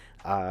 and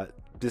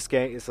this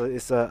game it's a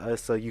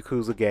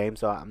Yakuza game,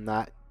 so I'm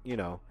not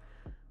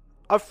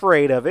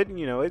afraid of it.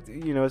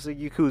 It's a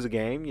Yakuza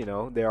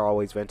game. They're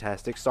always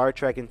fantastic. Star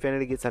Trek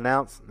Infinity gets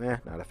announced.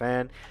 Not a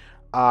fan.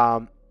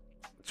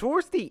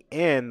 Towards the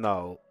end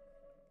though,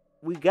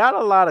 we got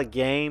a lot of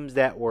games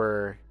that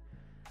were,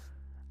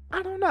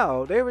 I don't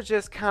know, they were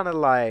just kind of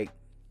like.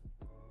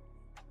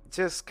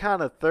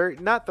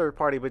 Not third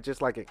party, but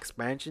just like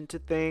expansion to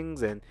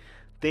things and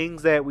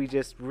things that we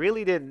just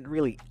didn't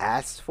really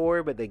ask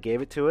for, but they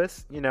gave it to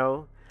us,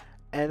 and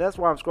that's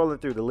why I'm scrolling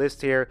through the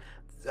list here.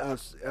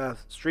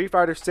 Street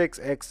Fighter 6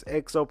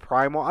 Exo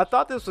Primal. I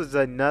thought this was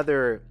not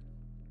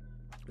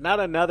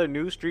another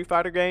new Street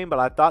Fighter game, but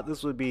I thought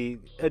this would be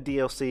a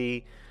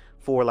DLC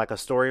for like a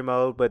story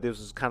mode, but this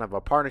was kind of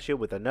a partnership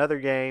with another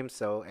game,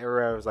 so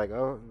everybody was like,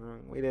 oh,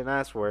 we didn't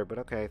ask for it, but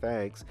okay,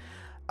 thanks.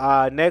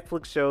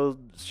 Netflix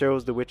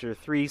shows The Witcher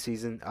 3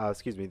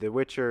 The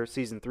Witcher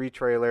season 3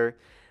 trailer.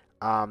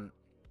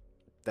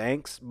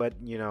 Thanks, but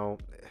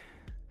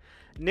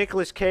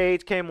Nicolas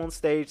Cage came on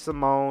stage,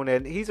 Simone,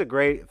 and he's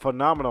a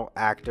phenomenal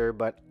actor,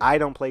 but I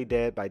don't play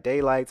Dead by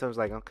Daylight, so I was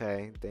like,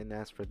 okay, didn't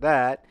ask for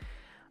that.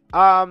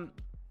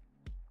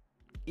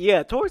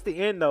 Yeah, towards the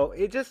end though,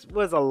 it just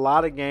was a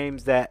lot of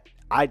games that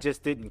I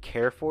just didn't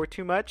care for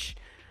too much.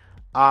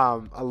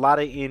 A lot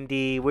of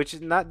indie, which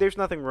is there's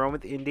nothing wrong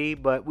with indie,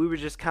 but we were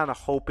just kind of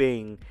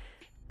hoping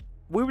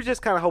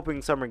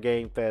Summer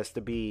Game Fest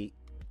to be,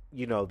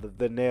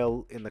 the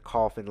nail in the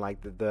coffin, like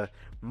the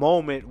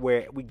moment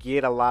where we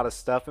get a lot of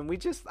stuff, and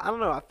I don't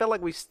know, I felt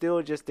like we still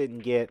just didn't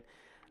get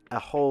a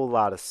whole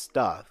lot of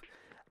stuff.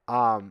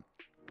 And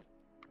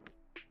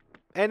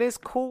it's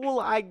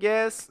cool, I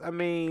guess. I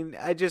mean,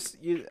 I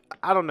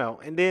don't know.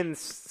 And then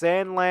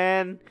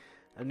Sandland,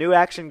 a new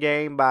action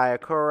game by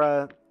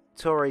Akira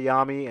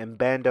Toriyama and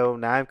Bandai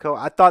Namco.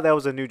 I thought that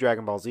was a new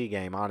Dragon Ball Z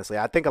game, honestly.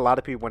 I think a lot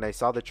of people, when they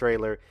saw the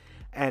trailer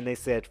and they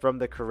said from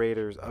the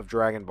creators of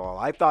Dragon Ball,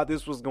 I thought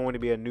this was going to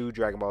be a new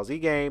Dragon Ball Z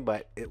game,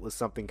 but it was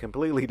something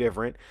completely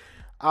different.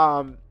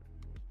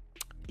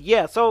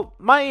 Yeah, so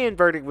my end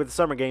verdict with the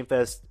Summer Game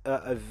Fest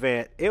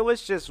event, it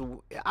was just,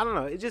 I don't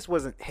know, it just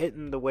wasn't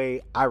hitting the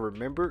way I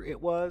remember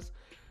it was.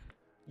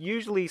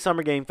 Usually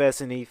Summer Game Fest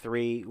and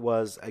E3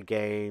 was a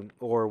game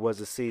or was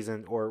a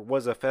season or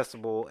was a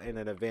festival and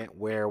an event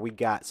where we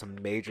got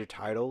some major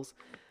titles,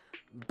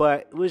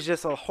 but it was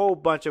just a whole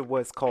bunch of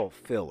what's called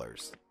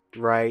fillers,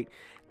 right?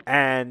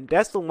 And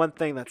that's the one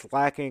thing that's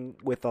lacking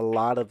with a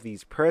lot of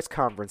these press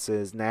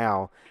conferences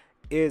now,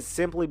 is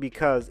simply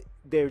because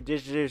they're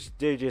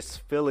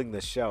just filling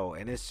the show,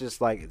 and it's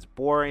just like, it's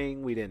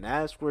boring. We didn't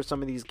ask for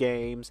some of these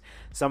games.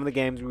 Some of the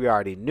games we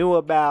already knew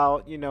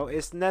about.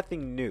 It's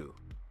nothing new.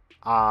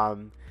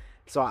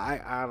 So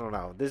I don't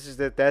know.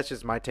 That's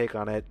just my take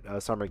on it.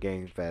 Summer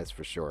Game Fest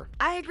for sure.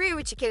 I agree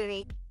with you,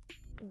 Kennedy.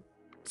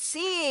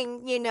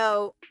 Seeing,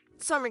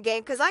 Summer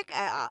Game, because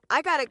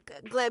I got a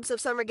glimpse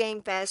of Summer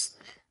Game Fest,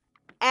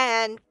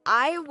 and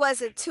I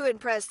wasn't too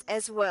impressed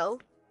as well.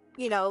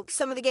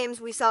 Some of the games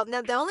we saw.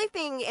 Now, the only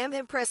thing I'm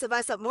impressed with,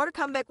 I saw Mortal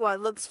Kombat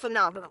 1 looks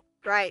phenomenal,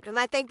 right? And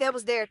I think that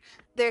was their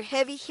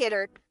heavy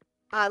hitter.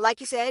 Like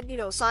you said,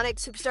 Sonic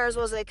Superstars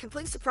was a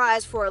complete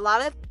surprise for a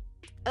lot of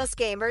us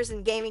gamers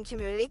and gaming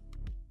community.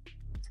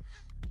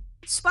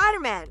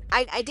 Spider-Man.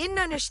 I didn't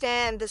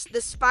understand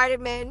the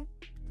Spider-Man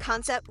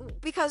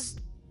concept, because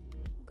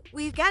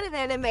we've got an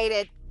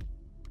animated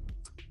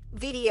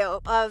video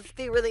of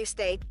the release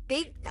date.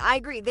 I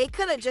agree, they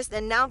could have just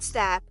announced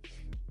that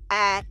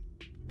at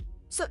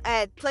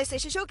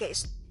PlayStation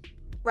Showcase,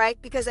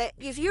 right? Because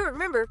if you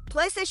remember,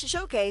 PlayStation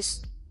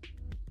Showcase,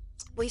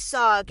 we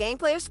saw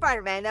gameplay of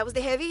Spider-Man. That was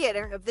the heavy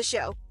hitter of the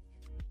show,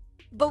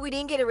 but we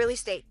didn't get a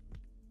release date.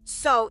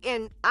 So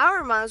in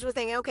our minds, we're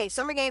thinking, okay,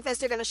 Summer Game Fest,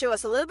 they're going to show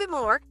us a little bit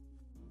more,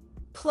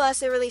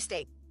 plus a release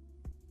date.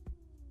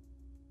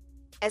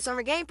 At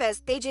Summer Game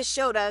Fest, they just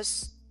showed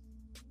us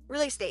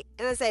release date.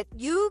 And I said,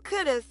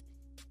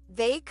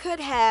 they could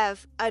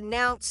have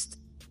announced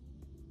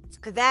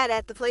that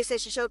at the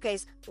PlayStation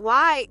Showcase.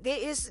 Why?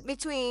 It is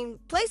between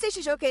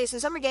PlayStation Showcase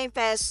and Summer Game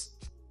Fest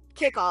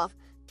kickoff.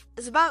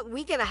 It's about a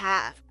week and a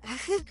half.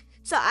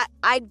 So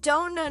I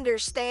don't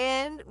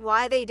understand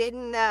why they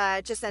didn't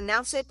just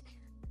announce it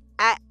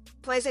at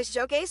PlayStation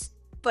Showcase.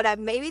 But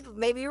maybe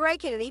you're right,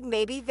 Kennedy.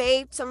 Maybe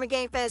Summer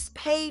Game Fest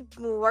paid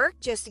more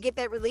just to get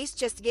that release,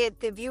 just to get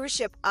the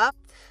viewership up.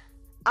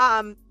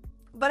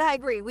 But I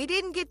agree. We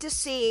didn't get to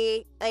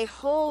see a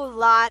whole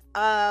lot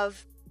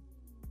of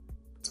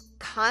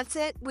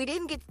content. We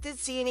didn't get to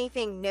see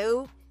anything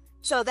new.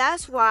 So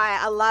that's why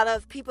a lot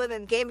of people in the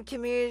gaming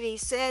community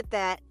said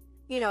that,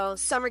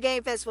 Summer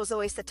Game Fest was a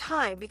waste of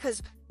time,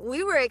 because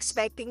we were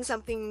expecting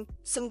some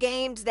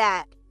games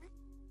that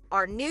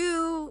are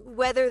new,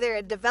 whether they're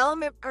in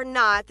development or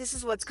not. This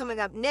is what's coming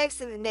up next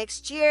in the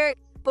next year,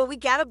 but we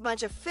got a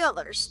bunch of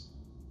fillers.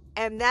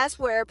 And that's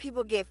where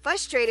people get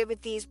frustrated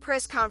with these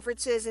press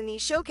conferences and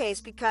these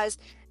showcase, because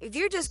if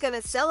you're just going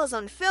to sell us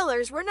on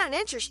fillers, we're not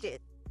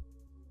interested.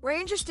 We're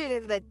interested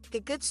in the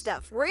good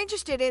stuff. We're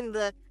interested in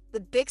the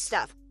big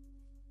stuff.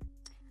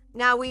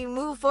 Now we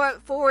move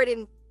forward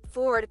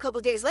a couple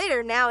of days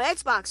later. Now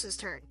Xbox's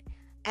turn.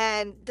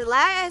 And the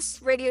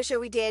last radio show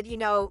we did,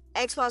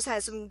 Xbox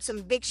has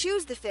some big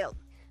shoes to fill.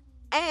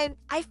 And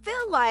I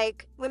feel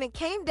like when it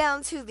came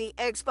down to the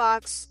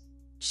Xbox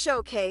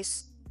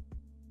showcase,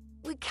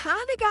 we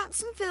kind of got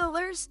some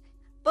fillers,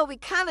 but we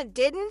kind of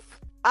didn't.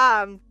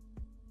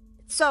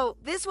 So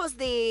this was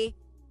the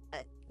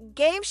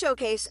game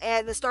showcase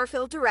and the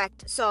Starfield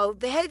Direct. So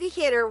the heavy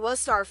hitter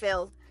was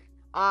Starfield.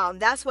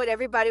 That's what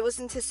everybody was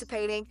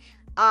anticipating.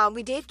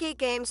 We did get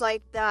games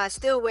like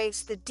Still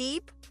Wakes the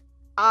Deep,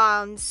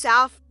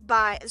 South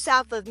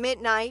of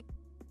Midnight.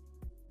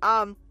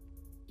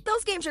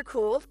 Those games are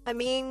cool. I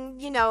mean,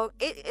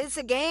 it's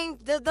a game.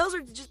 Those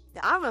are just,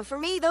 I don't know. For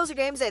me, those are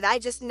games that I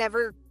just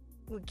never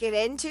would get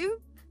into.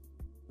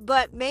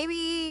 But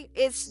maybe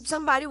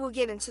somebody will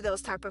get into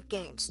those type of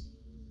games.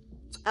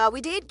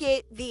 We did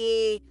get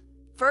the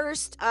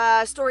first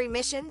story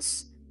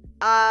missions.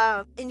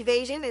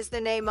 Invasion is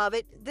the name of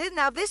it.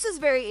 Now, this is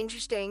very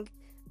interesting.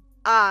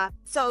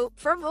 So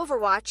from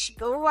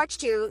Overwatch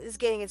 2 is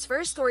getting its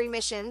first story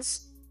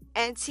missions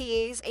and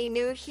tease a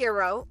new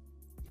hero.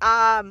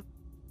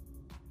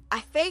 I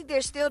think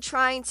they're still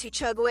trying to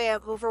chug away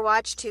at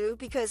Overwatch 2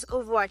 because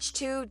Overwatch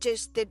 2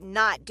 just did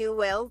not do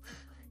well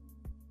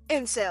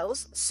in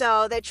sales.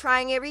 So they're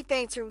trying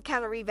everything to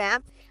kind of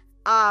revamp.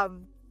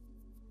 I'm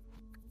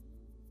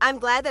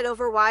glad that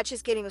Overwatch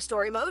is getting a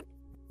story mode,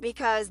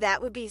 because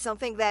that would be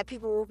something that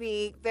people will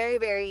be very,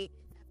 very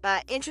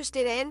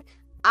interested in.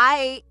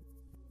 I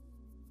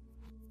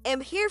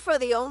am here for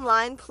the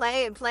online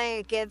play and playing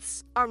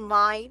against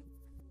online,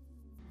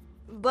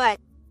 but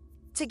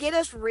to get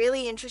us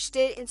really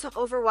interested into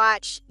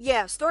Overwatch,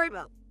 story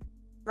mode,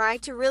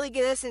 right? To really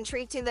get us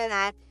intrigued into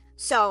that.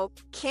 So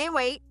can't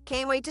wait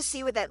to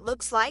see what that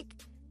looks like.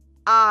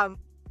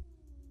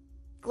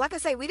 Like I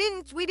say, we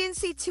didn't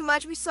see too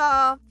much. We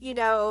saw,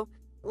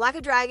 Like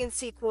a Dragon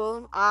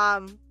sequel,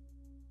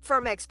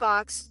 from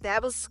Xbox.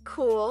 That was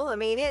cool. I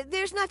mean,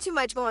 there's not too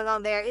much going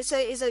on there. It's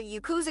a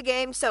Yakuza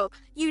game, so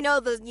the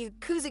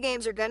Yakuza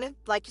games are gonna,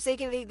 like you say,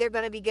 they're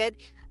gonna be good.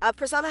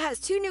 Persona has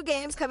 2 new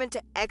games coming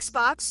to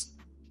Xbox.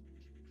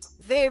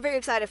 Very, very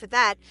excited for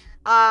that.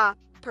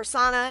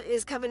 Persona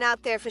is coming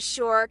out there for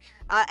sure.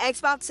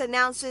 Xbox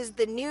announces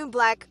the new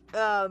black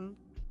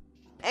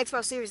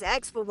Xbox Series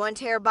X with 1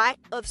 terabyte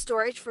of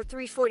storage for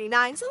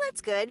 $349, so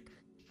that's good.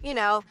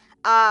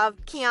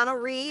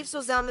 Keanu Reeves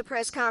was on the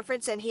press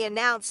conference and he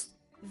announced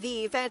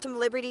the Phantom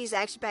Liberty's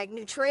action-packed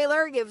new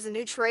trailer. It was a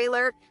new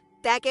trailer.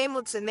 That game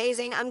looks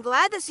amazing. I'm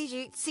glad that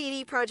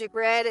CD Projekt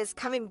Red is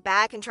coming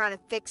back and trying to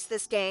fix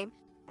this game.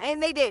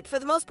 And they did. For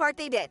the most part,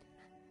 they did.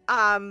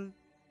 And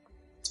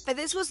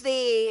this was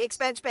the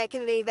expansion pack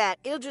that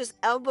Idris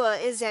Elba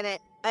is in it,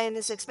 in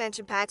this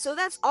expansion pack. So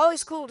that's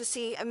always cool to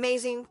see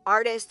amazing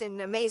artists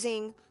and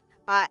amazing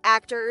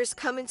actors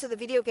come into the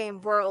video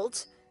game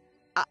world.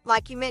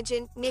 Like you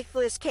mentioned,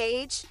 Nicolas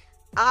Cage.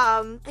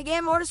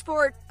 Again,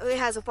 Motorsport, it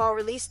has a fall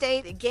release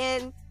date.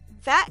 Again,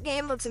 that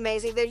game looks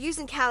amazing. They're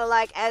using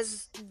Cadillac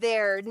as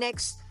their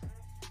next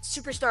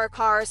superstar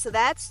car, so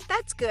that's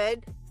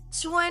good.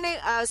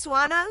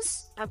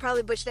 Swanna's, I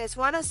probably butchered that.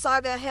 Swanna's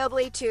Saga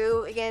Hellblade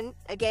 2. Again,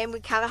 a game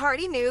we kind of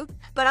already knew,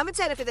 but I'm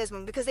excited for this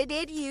one because they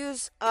did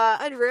use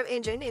Unreal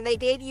Engine and they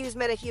did use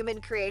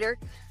MetaHuman Creator,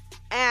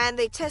 and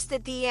they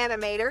tested the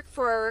animator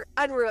for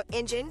Unreal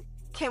Engine.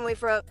 Can't wait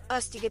for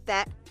us to get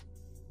that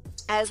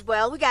as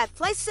well. We got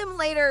Flight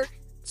Simulator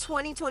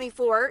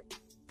 2024.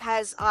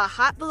 Has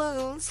hot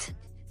balloons,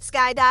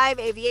 skydive,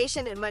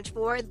 aviation, and much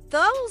more.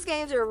 Those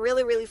games are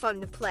really, really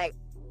fun to play.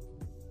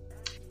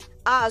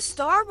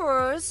 Star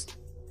Wars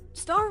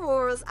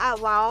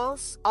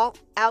Outlaws,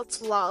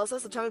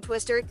 that's a tongue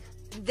twister.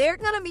 They're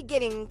gonna be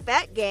getting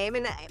that game,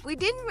 and it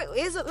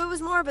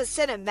was more of a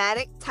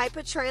cinematic type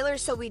of trailer,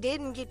 so we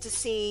didn't get to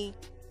see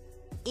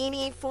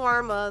any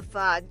form of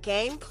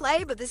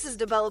gameplay, but this is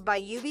developed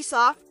by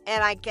Ubisoft,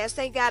 and I guess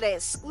they got an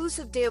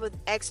exclusive deal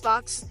with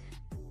Xbox.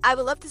 I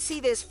would love to see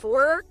this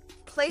for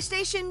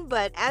PlayStation,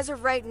 but as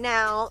of right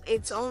now,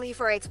 it's only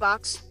for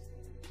Xbox.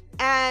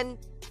 And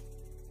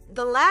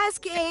the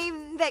last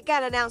game that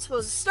got announced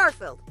was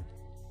Starfield.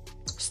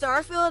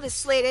 Starfield is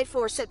slated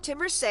for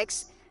September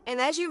 6th, and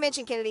as you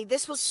mentioned, Kennedy,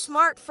 this was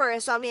smart for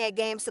Insomniac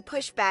Games to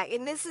push back,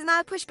 and this is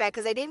not a pushback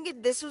because they didn't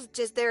get, this was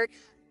just their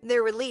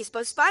release,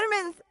 but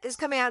Spider-Man is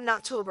coming out in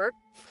October.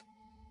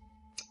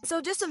 So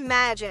just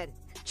imagine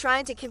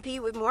trying to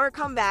compete with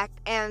Mortal Kombat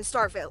and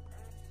Starfield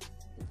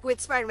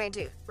with Spider-Man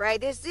 2, right?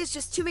 There's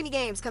just too many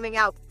games coming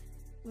out.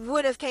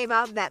 Would have came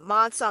out that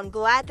month, so I'm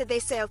glad that they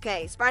say,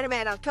 okay,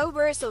 Spider-Man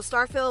October, so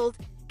Starfield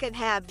can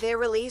have their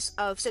release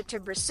of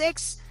September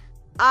 6th.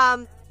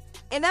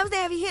 And that was the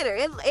heavy hitter.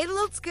 It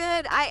looks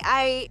good.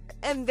 I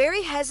am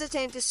very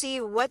hesitant to see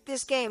what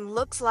this game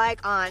looks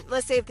like on,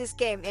 let's say if this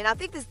game, and I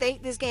think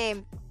this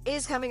game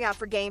is coming out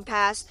for Game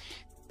Pass.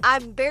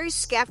 I'm very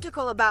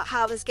skeptical about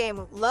how this game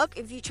will look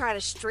if you try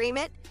to stream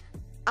it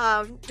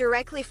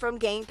directly from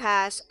Game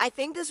Pass. I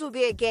think this will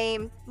be a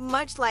game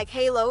much like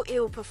Halo. It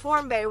will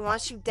perform better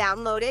once you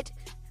download it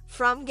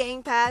from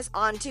Game Pass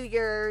onto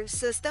your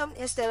system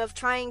instead of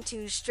trying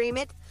to stream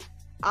it.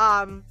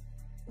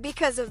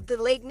 Because of the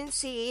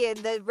latency and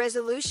the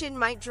resolution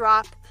might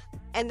drop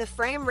and the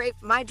frame rate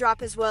might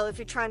drop as well if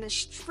you're trying to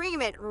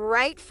stream it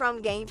right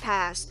from Game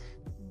Pass.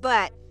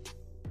 But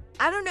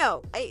I don't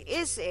know.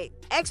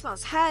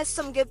 Xbox has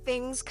some good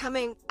things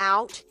coming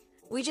out.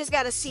 We just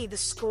got to see the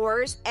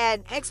scores,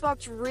 and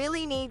Xbox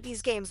really need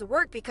these games to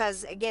work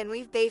because,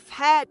 again, they've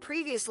had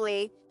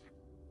previously,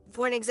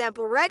 for an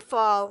example,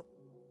 Redfall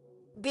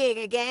being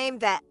a game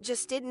that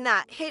just did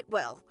not hit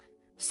well.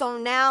 So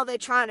now they're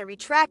trying to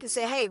retract and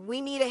say, hey,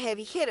 we need a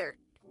heavy hitter,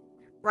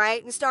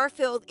 right? And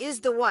Starfield is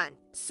the one.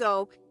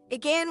 So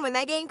again, when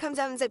that game comes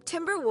out in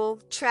September, we'll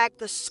track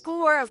the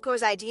score. Of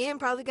course, IGN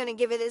probably going to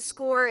give it a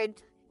score, and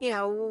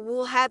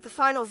we'll have the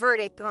final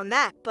verdict on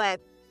that. But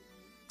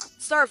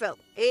Starfield,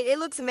 it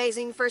looks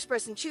amazing.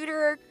 First-person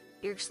shooter.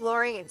 You're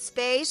exploring in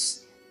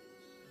space.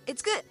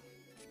 It's good.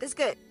 It's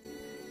good.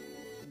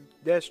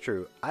 That's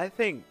true. I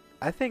think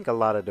a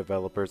lot of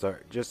developers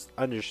are just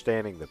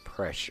understanding the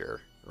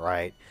pressure,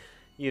 right?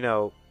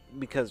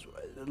 Because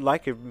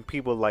like if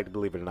people like to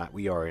believe it or not,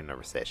 we are in a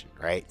recession,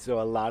 right?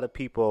 So a lot of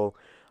people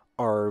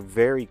are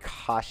very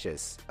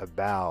cautious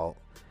about,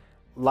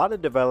 a lot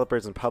of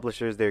developers and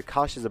publishers, they're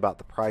cautious about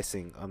the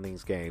pricing on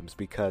these games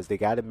because they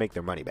got to make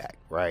their money back,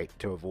 right?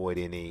 To avoid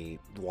any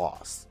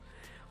loss.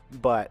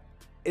 But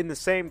in the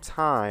same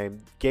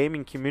time,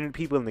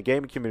 people in the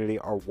gaming community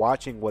are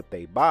watching what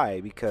they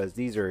buy because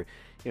these are,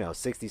 $60,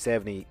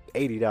 $70,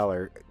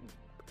 $80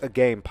 a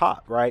game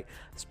pop, right?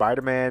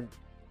 Spider-Man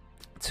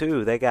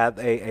 2, they got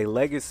a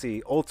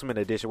Legacy Ultimate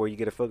Edition where you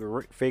get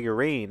a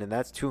figurine, and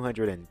that's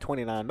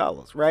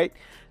 $229, right?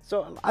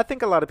 So I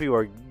think a lot of people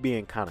are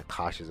being kind of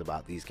cautious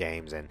about these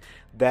games, and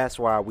that's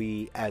why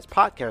we, as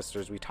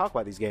podcasters, we talk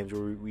about these games,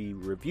 we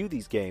review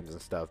these games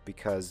and stuff,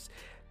 because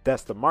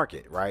that's the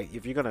market, right?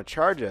 If you're going to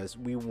charge us,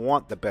 we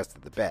want the best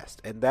of the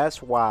best, and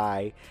that's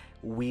why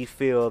we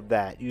feel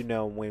that,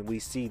 when we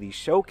see these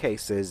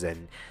showcases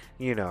and,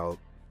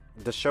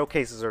 the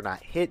showcases are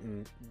not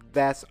hitting,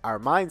 that's our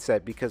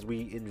mindset because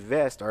we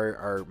invest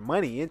our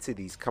money into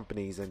these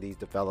companies and these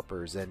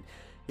developers, and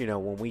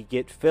when we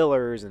get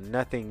fillers and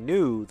nothing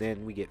new,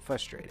 then we get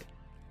frustrated.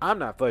 I'm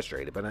not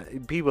frustrated,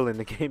 but people in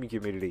the gaming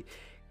community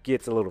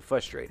gets a little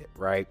frustrated,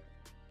 right?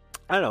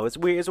 I don't know, it's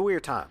weird. It's a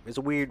weird time. It's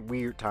a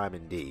weird time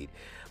indeed.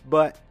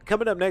 But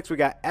coming up next, we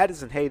got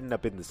Addison Hayden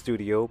up in the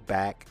studio,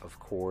 back, of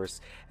course,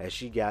 as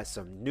she got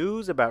some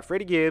news about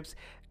Freddie Gibbs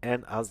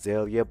and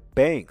Azealia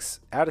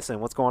Banks. Addison,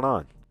 what's going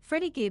on?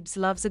 Freddie Gibbs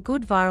loves a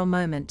good viral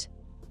moment,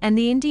 and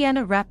the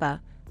Indiana rapper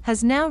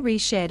has now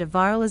reshared a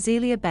viral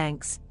Azealia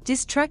Banks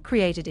diss track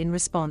created in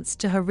response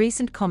to her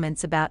recent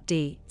comments about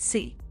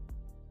D.C.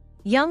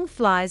 Young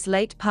Fly's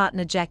late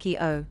partner Jackie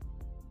O.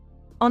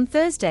 On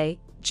Thursday,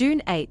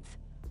 June 8th,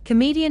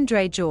 comedian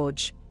Dre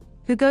George,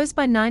 who goes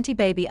by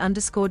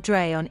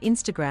 90baby_Dre on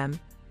Instagram,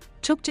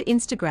 took to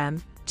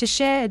Instagram to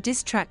share a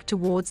diss track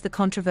towards the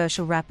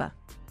controversial rapper.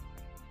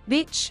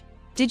 "Bitch,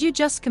 did you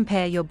just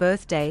compare your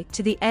birthday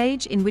to the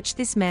age in which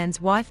this man's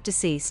wife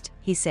deceased?"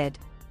 he said.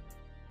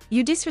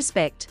 "You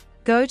disrespect,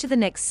 go to the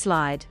next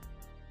slide.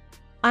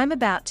 I'm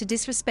about to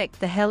disrespect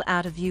the hell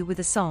out of you with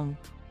a song."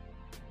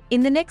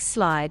 In the next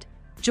slide,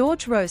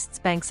 George roasts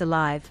Banks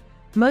alive,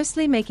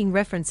 mostly making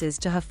references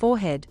to her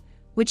forehead,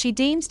 which he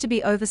deems to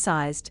be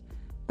oversized,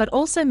 but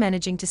also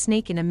managing to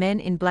sneak in a Men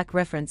in Black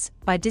reference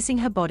by dissing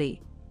her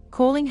body,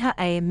 calling her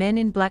a Men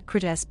in Black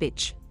crit-ass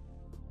bitch.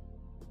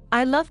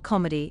 "I love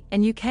comedy,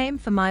 and you came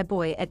for my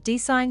boy at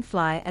D-Sighing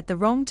Fly at the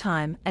wrong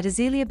time at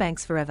Azealia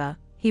Banks forever,"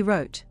 he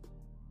wrote.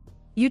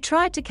 "You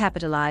tried to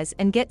capitalize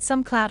and get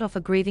some clout off a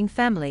grieving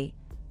family,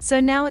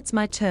 so now it's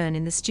my turn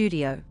in the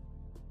studio.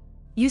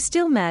 You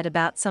still mad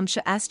about some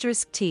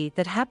 *T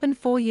that happened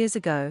 4 years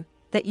ago,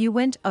 that you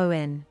went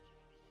on?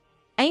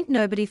 Ain't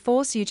nobody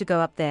force you to go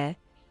up there,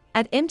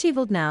 At empty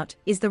Wildnout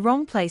is the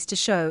wrong place to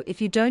show if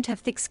you don't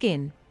have thick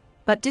skin,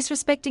 but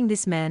disrespecting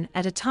this man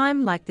at a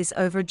time like this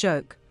over a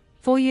joke.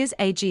 4 years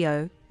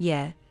ago,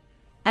 yeah.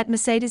 At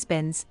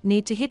Mercedes-Benz,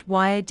 need to hit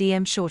wire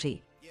DM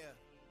shorty.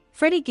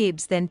 Freddie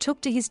Gibbs then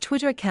took to his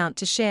Twitter account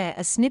to share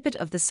a snippet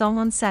of the song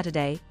on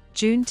Saturday,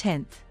 June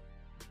 10th.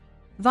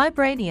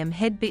 Vibranium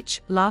head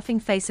bitch laughing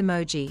face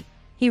emoji,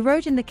 he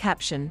wrote in the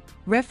caption,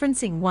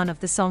 referencing one of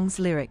the song's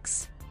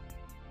lyrics.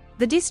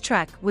 The diss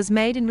track was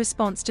made in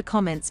response to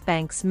comments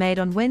Banks made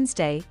on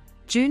Wednesday,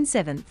 June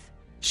 7th,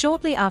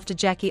 shortly after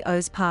Jackie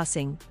O's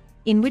passing,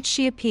 in which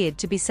she appeared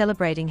to be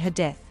celebrating her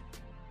death.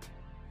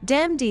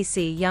 Damn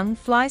DC young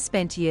fly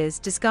spent years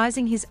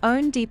disguising his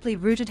own deeply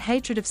rooted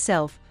hatred of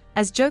self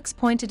as jokes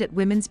pointed at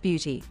women's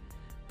beauty,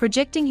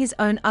 projecting his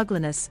own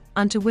ugliness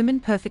onto women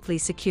perfectly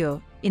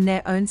secure in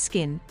their own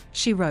skin,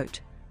 she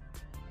wrote.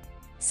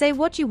 Say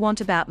what you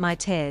want about my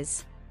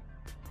tears.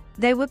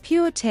 They were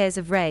pure tears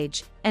of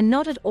rage, and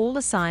not at all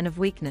a sign of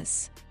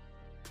weakness.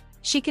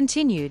 She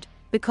continued,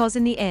 because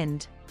in the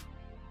end,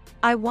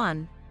 I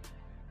won.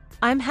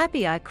 I'm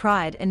happy I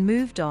cried and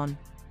moved on.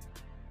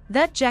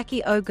 That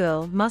Jackie O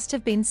girl must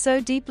have been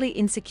so deeply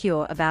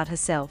insecure about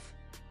herself.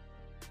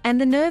 And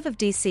the nerve of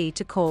DC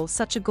to call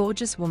such a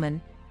gorgeous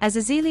woman as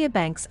Azealia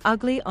Banks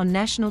ugly on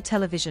national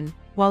television,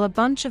 while a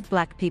bunch of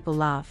black people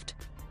laughed.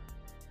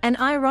 And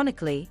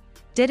ironically,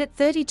 dead at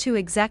 32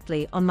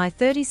 exactly on my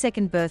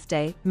 32nd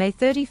birthday, May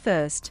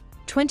 31st,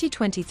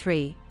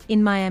 2023,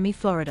 in Miami,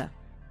 Florida.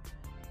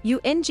 You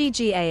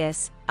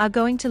NGGAS are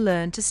going to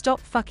learn to stop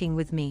fucking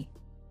with me.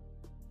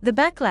 The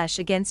backlash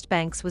against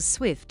Banks was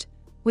swift,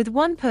 with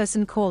one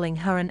person calling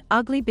her an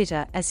ugly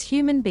bitter as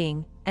human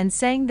being and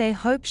saying they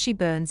hope she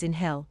burns in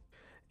hell.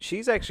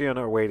 She's actually on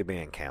her way to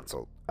being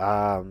canceled.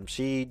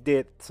 She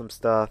did some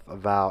stuff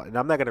about, and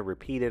I'm not going to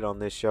repeat it on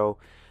this show,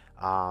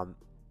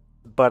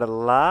 but a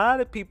lot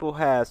of people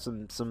have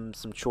some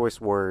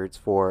choice words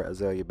for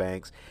Azealia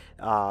Banks.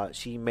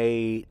 She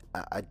made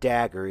a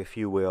dagger, if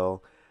you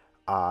will,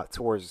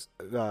 towards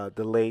the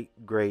late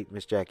great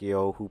Miss Jackie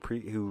O, who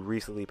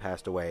recently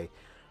passed away.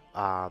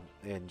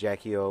 And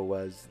Jackie O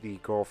was the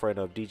girlfriend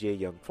of DJ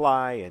Young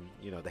Fly, and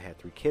they had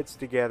 3 kids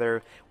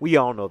together. We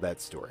all know that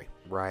story,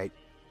 right?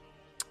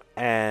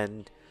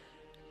 And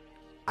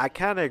I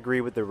kind of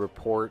agree with the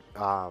report.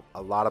 A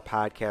lot of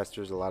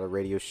podcasters, a lot of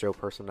radio show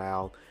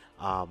personnel,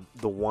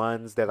 the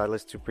ones that I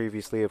listened to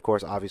previously, of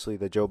course, obviously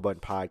the Joe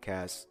Budden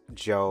podcast,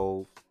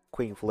 Joe,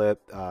 Queen's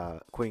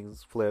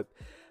Flip,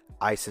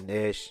 Ice and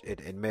Ish,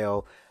 and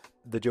Mel,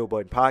 the Joe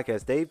Budden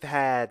podcast, they've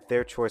had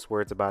their choice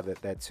words about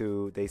that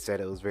too. They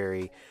said it was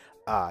very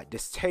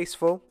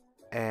distasteful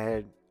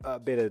and a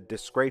bit of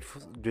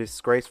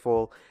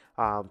disgraceful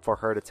for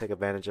her to take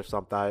advantage of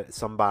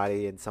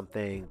somebody and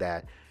something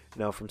that,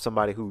 from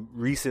somebody who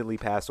recently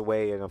passed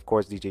away. And of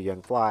course, DJ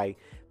Young Fly,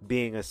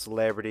 being a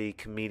celebrity,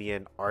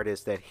 comedian,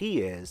 artist that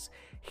he is,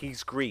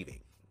 he's grieving.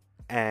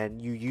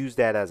 And you use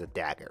that as a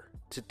dagger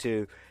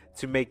to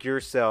make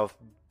yourself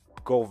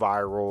go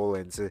viral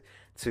and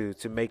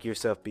to make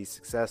yourself be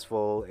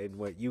successful in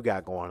what you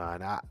got going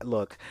on.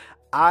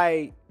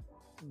 I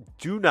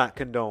do not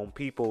condone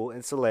people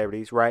and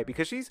celebrities, right?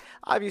 Because she's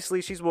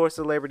more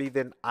celebrity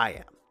than I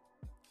am,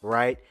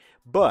 right?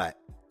 But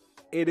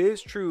it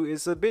is true.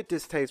 It's a bit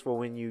distasteful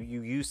when you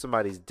use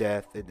somebody's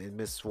death and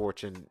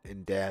misfortune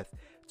and death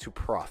to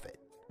profit,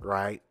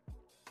 right?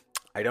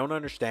 I don't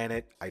understand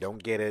it. I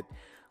don't get it.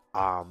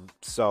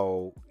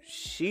 So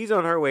she's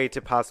on her way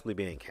to possibly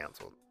being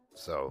canceled.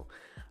 So,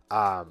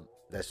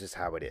 that's just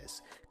how it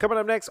is. Coming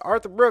up next,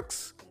 Arthur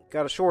Brooks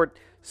got a short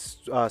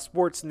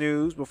sports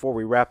news before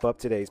we wrap up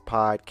today's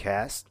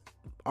podcast.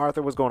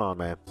 Arthur, what's going on,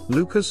 man?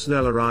 Lucas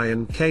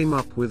Zelarayán came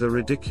up with a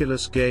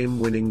ridiculous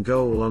game-winning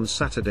goal on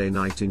Saturday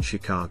night in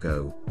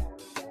Chicago.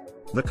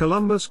 The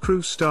Columbus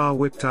Crew star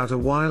whipped out a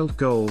wild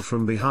goal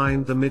from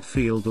behind the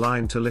midfield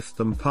line to lift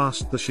them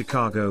past the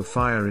Chicago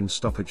Fire in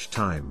stoppage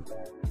time.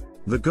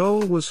 The goal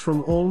was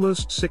from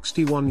almost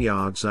 61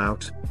 yards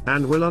out,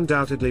 and will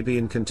undoubtedly be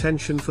in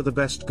contention for the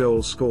best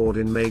goal scored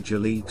in Major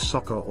League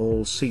Soccer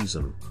all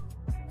season.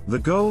 The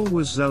goal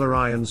was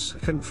Zelarayán's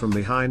second from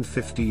behind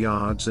 50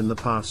 yards in the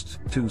past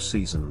 2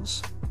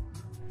 seasons.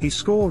 He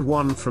scored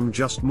one from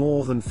just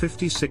more than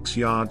 56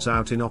 yards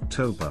out in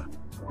October.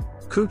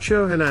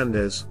 Cucho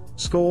Hernandez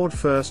scored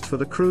first for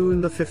the Crew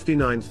in the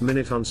 59th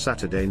minute on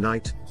Saturday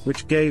night,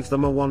 which gave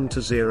them a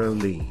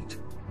 1-0 lead.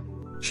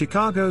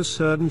 Chicago's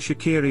Xherdan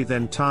Shaqiri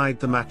then tied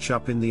the match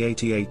up in the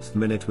 88th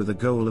minute with a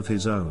goal of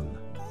his own.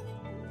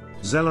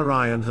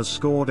 Zelarayán has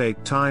scored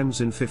 8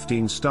 times in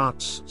 15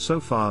 starts so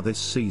far this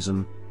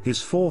season, his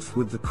 4th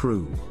with the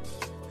Crew.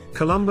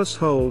 Columbus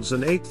holds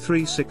an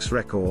 8-3-6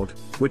 record,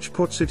 which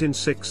puts it in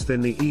 6th in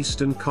the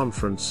Eastern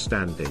Conference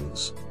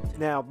standings.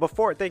 Now,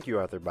 thank you,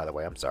 Arthur, by the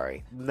way, I'm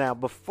sorry. Now,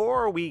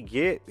 before we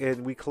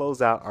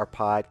close out our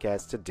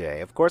podcast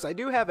today, of course, I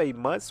do have a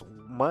must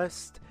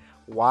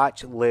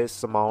watch list,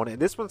 Simone, and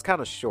this one's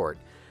kind of short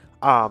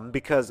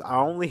because I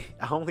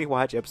only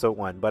watch episode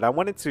 1, but I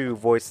wanted to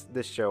voice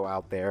this show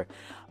out there.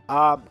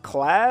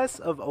 Class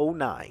of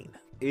 09,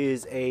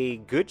 is a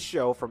good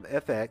show from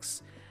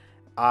FX.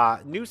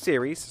 New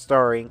series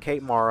starring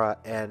Kate Mara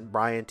and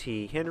Brian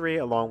T. Henry,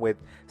 along with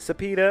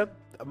Sapita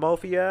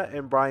Mofia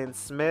and Brian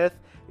Smith,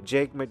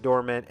 Jake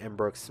McDormand and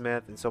Brooke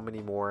Smith, and so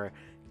many more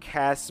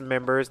cast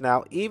members.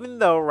 Now, even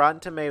though Rotten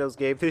Tomatoes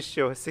gave this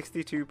show a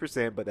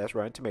 62%, but that's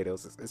Rotten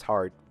Tomatoes, it's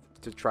hard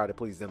to try to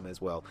please them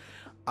as well.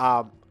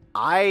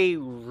 I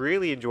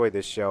really enjoy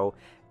this show.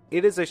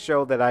 It is a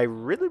show that I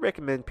really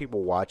recommend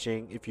people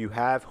watching. If you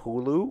have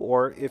Hulu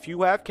or if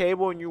you have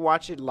cable and you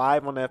watch it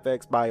live on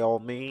FX, by all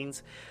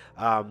means.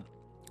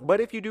 But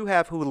if you do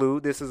have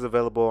Hulu, this is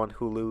available on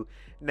Hulu.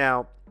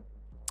 Now,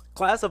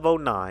 Class of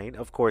 09,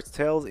 of course,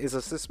 is a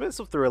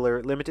suspenseful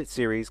thriller limited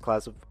series.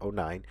 Class of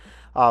 09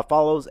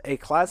 follows a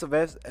class of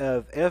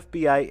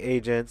FBI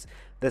agents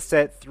that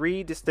set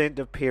three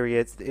distinctive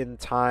periods in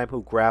time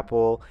who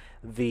grapple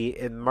the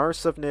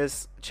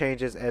immersiveness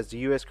changes as the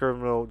U.S.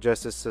 criminal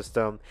justice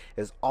system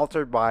is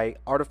altered by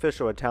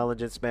artificial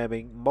intelligence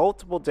spanning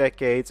multiple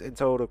decades in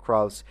total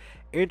across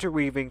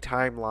interweaving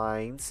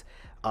timelines.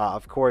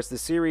 Of course, the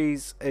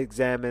series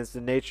examines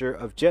the nature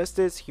of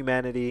justice,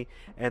 humanity,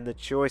 and the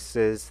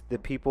choices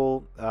that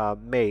people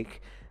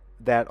make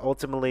that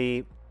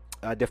ultimately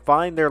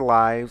define their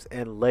lives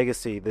and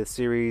legacy. The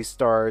series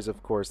stars,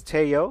 of course,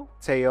 Teo.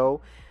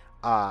 Teo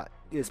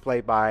is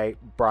played by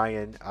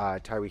Brian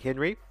Tyree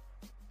Henry,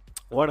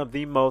 one of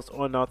the most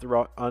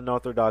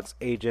unorthodox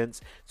agents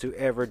to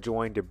ever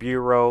join the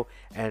Bureau,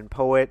 and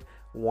Poet,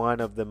 one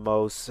of the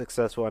most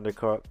successful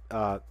undercover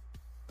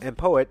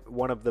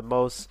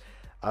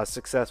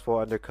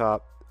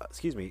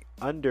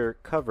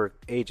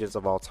agents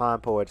of all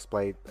time. Poet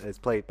is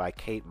played by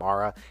Kate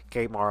Mara.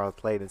 Kate Mara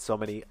played in so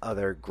many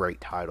other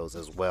great titles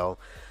as well.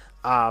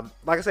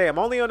 Like I say, I'm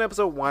only on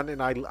episode 1,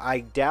 and I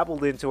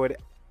dabbled into it.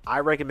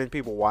 I recommend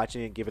people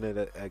watching it, giving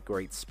it a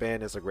great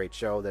spin. It's a great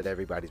show that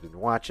everybody's been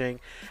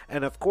watching.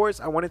 And of course,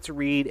 I wanted to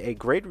read a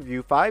great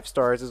review, 5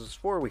 stars. This was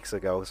 4 weeks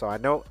ago, so I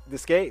know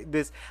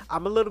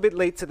I'm a little bit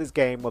late to this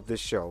game of this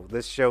show.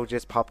 This show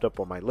just popped up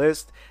on my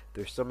list.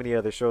 There's so many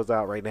other shows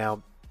out right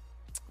now.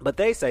 But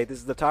they say this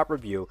is the top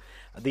review.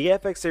 The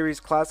FX series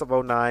Class of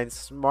 09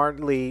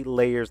 smartly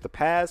layers the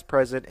past,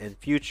 present, and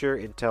future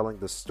in telling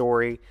the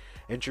story,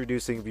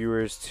 introducing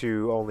viewers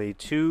to only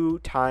 2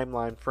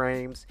 timeline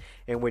frames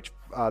in which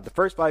the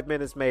first 5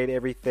 minutes made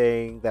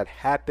everything that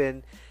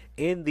happened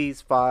in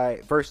these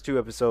first 2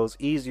 episodes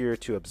easier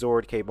to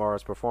absorb. Kate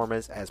Mara's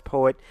performance as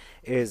Poet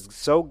is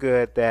so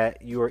good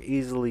that you are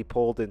easily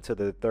pulled into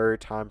the third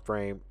time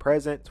frame,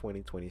 present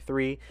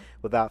 2023,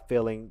 without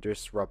feeling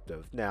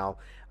disruptive. Now,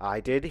 I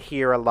did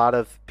hear a lot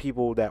of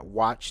people that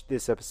watched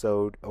this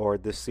episode or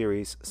this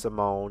series,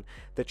 Simone,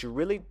 that you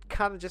really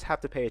kind of just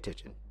have to pay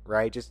attention,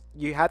 right?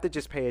 You have to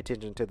just pay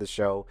attention to the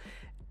show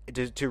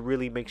to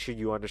really make sure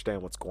you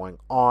understand what's going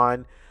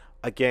on.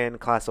 Again,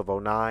 Class of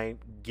 09,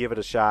 give it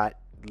a shot.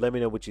 Let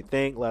me know what you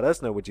think. Let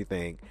us know what you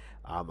think.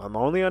 I'm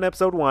only on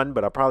episode 1,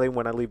 but I probably,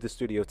 when I leave the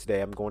studio today,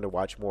 I'm going to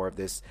watch more of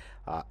this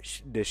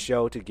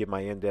show to give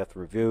my in-depth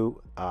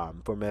review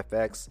from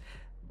FX.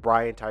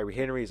 Brian Tyree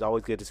Henry, is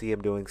always good to see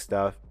him doing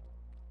stuff.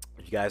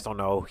 If you guys don't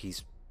know,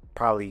 he's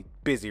probably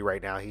busy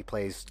right now. He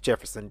plays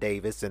Jefferson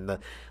Davis in the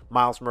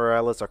Miles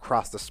Morales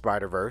Across the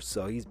Spider-Verse,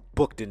 so he's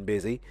booked and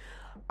busy.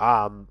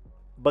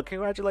 But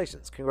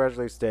congratulations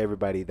to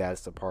everybody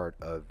that's a part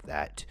of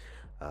that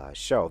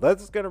show.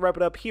 That's going to wrap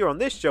it up here on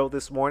this show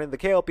this morning, the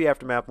K.L.P.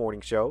 Aftermath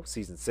Morning Show,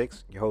 Season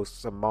 6. Your hosts,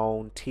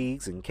 Simone,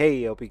 Teags, and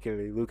K.L.P.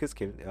 Kennedy Lucas.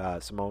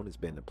 Simone, has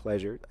been a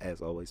pleasure, as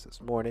always,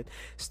 this morning.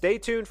 Stay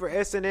tuned for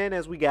SNN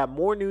as we got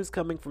more news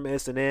coming from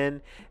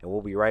SNN, and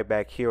we'll be right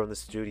back here on the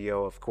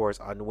studio, of course,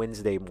 on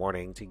Wednesday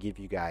morning to give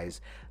you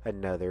guys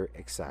another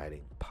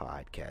exciting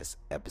podcast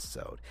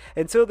episode.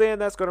 Until then,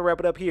 that's going to wrap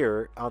it up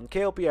here on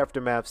K.L.P.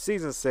 Aftermath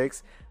Season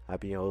 6.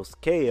 I've been your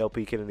host,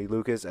 K.L.P. Kennedy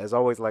Lucas. As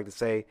always, I like to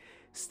say,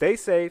 stay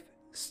safe,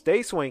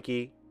 stay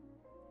swanky,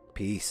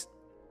 peace.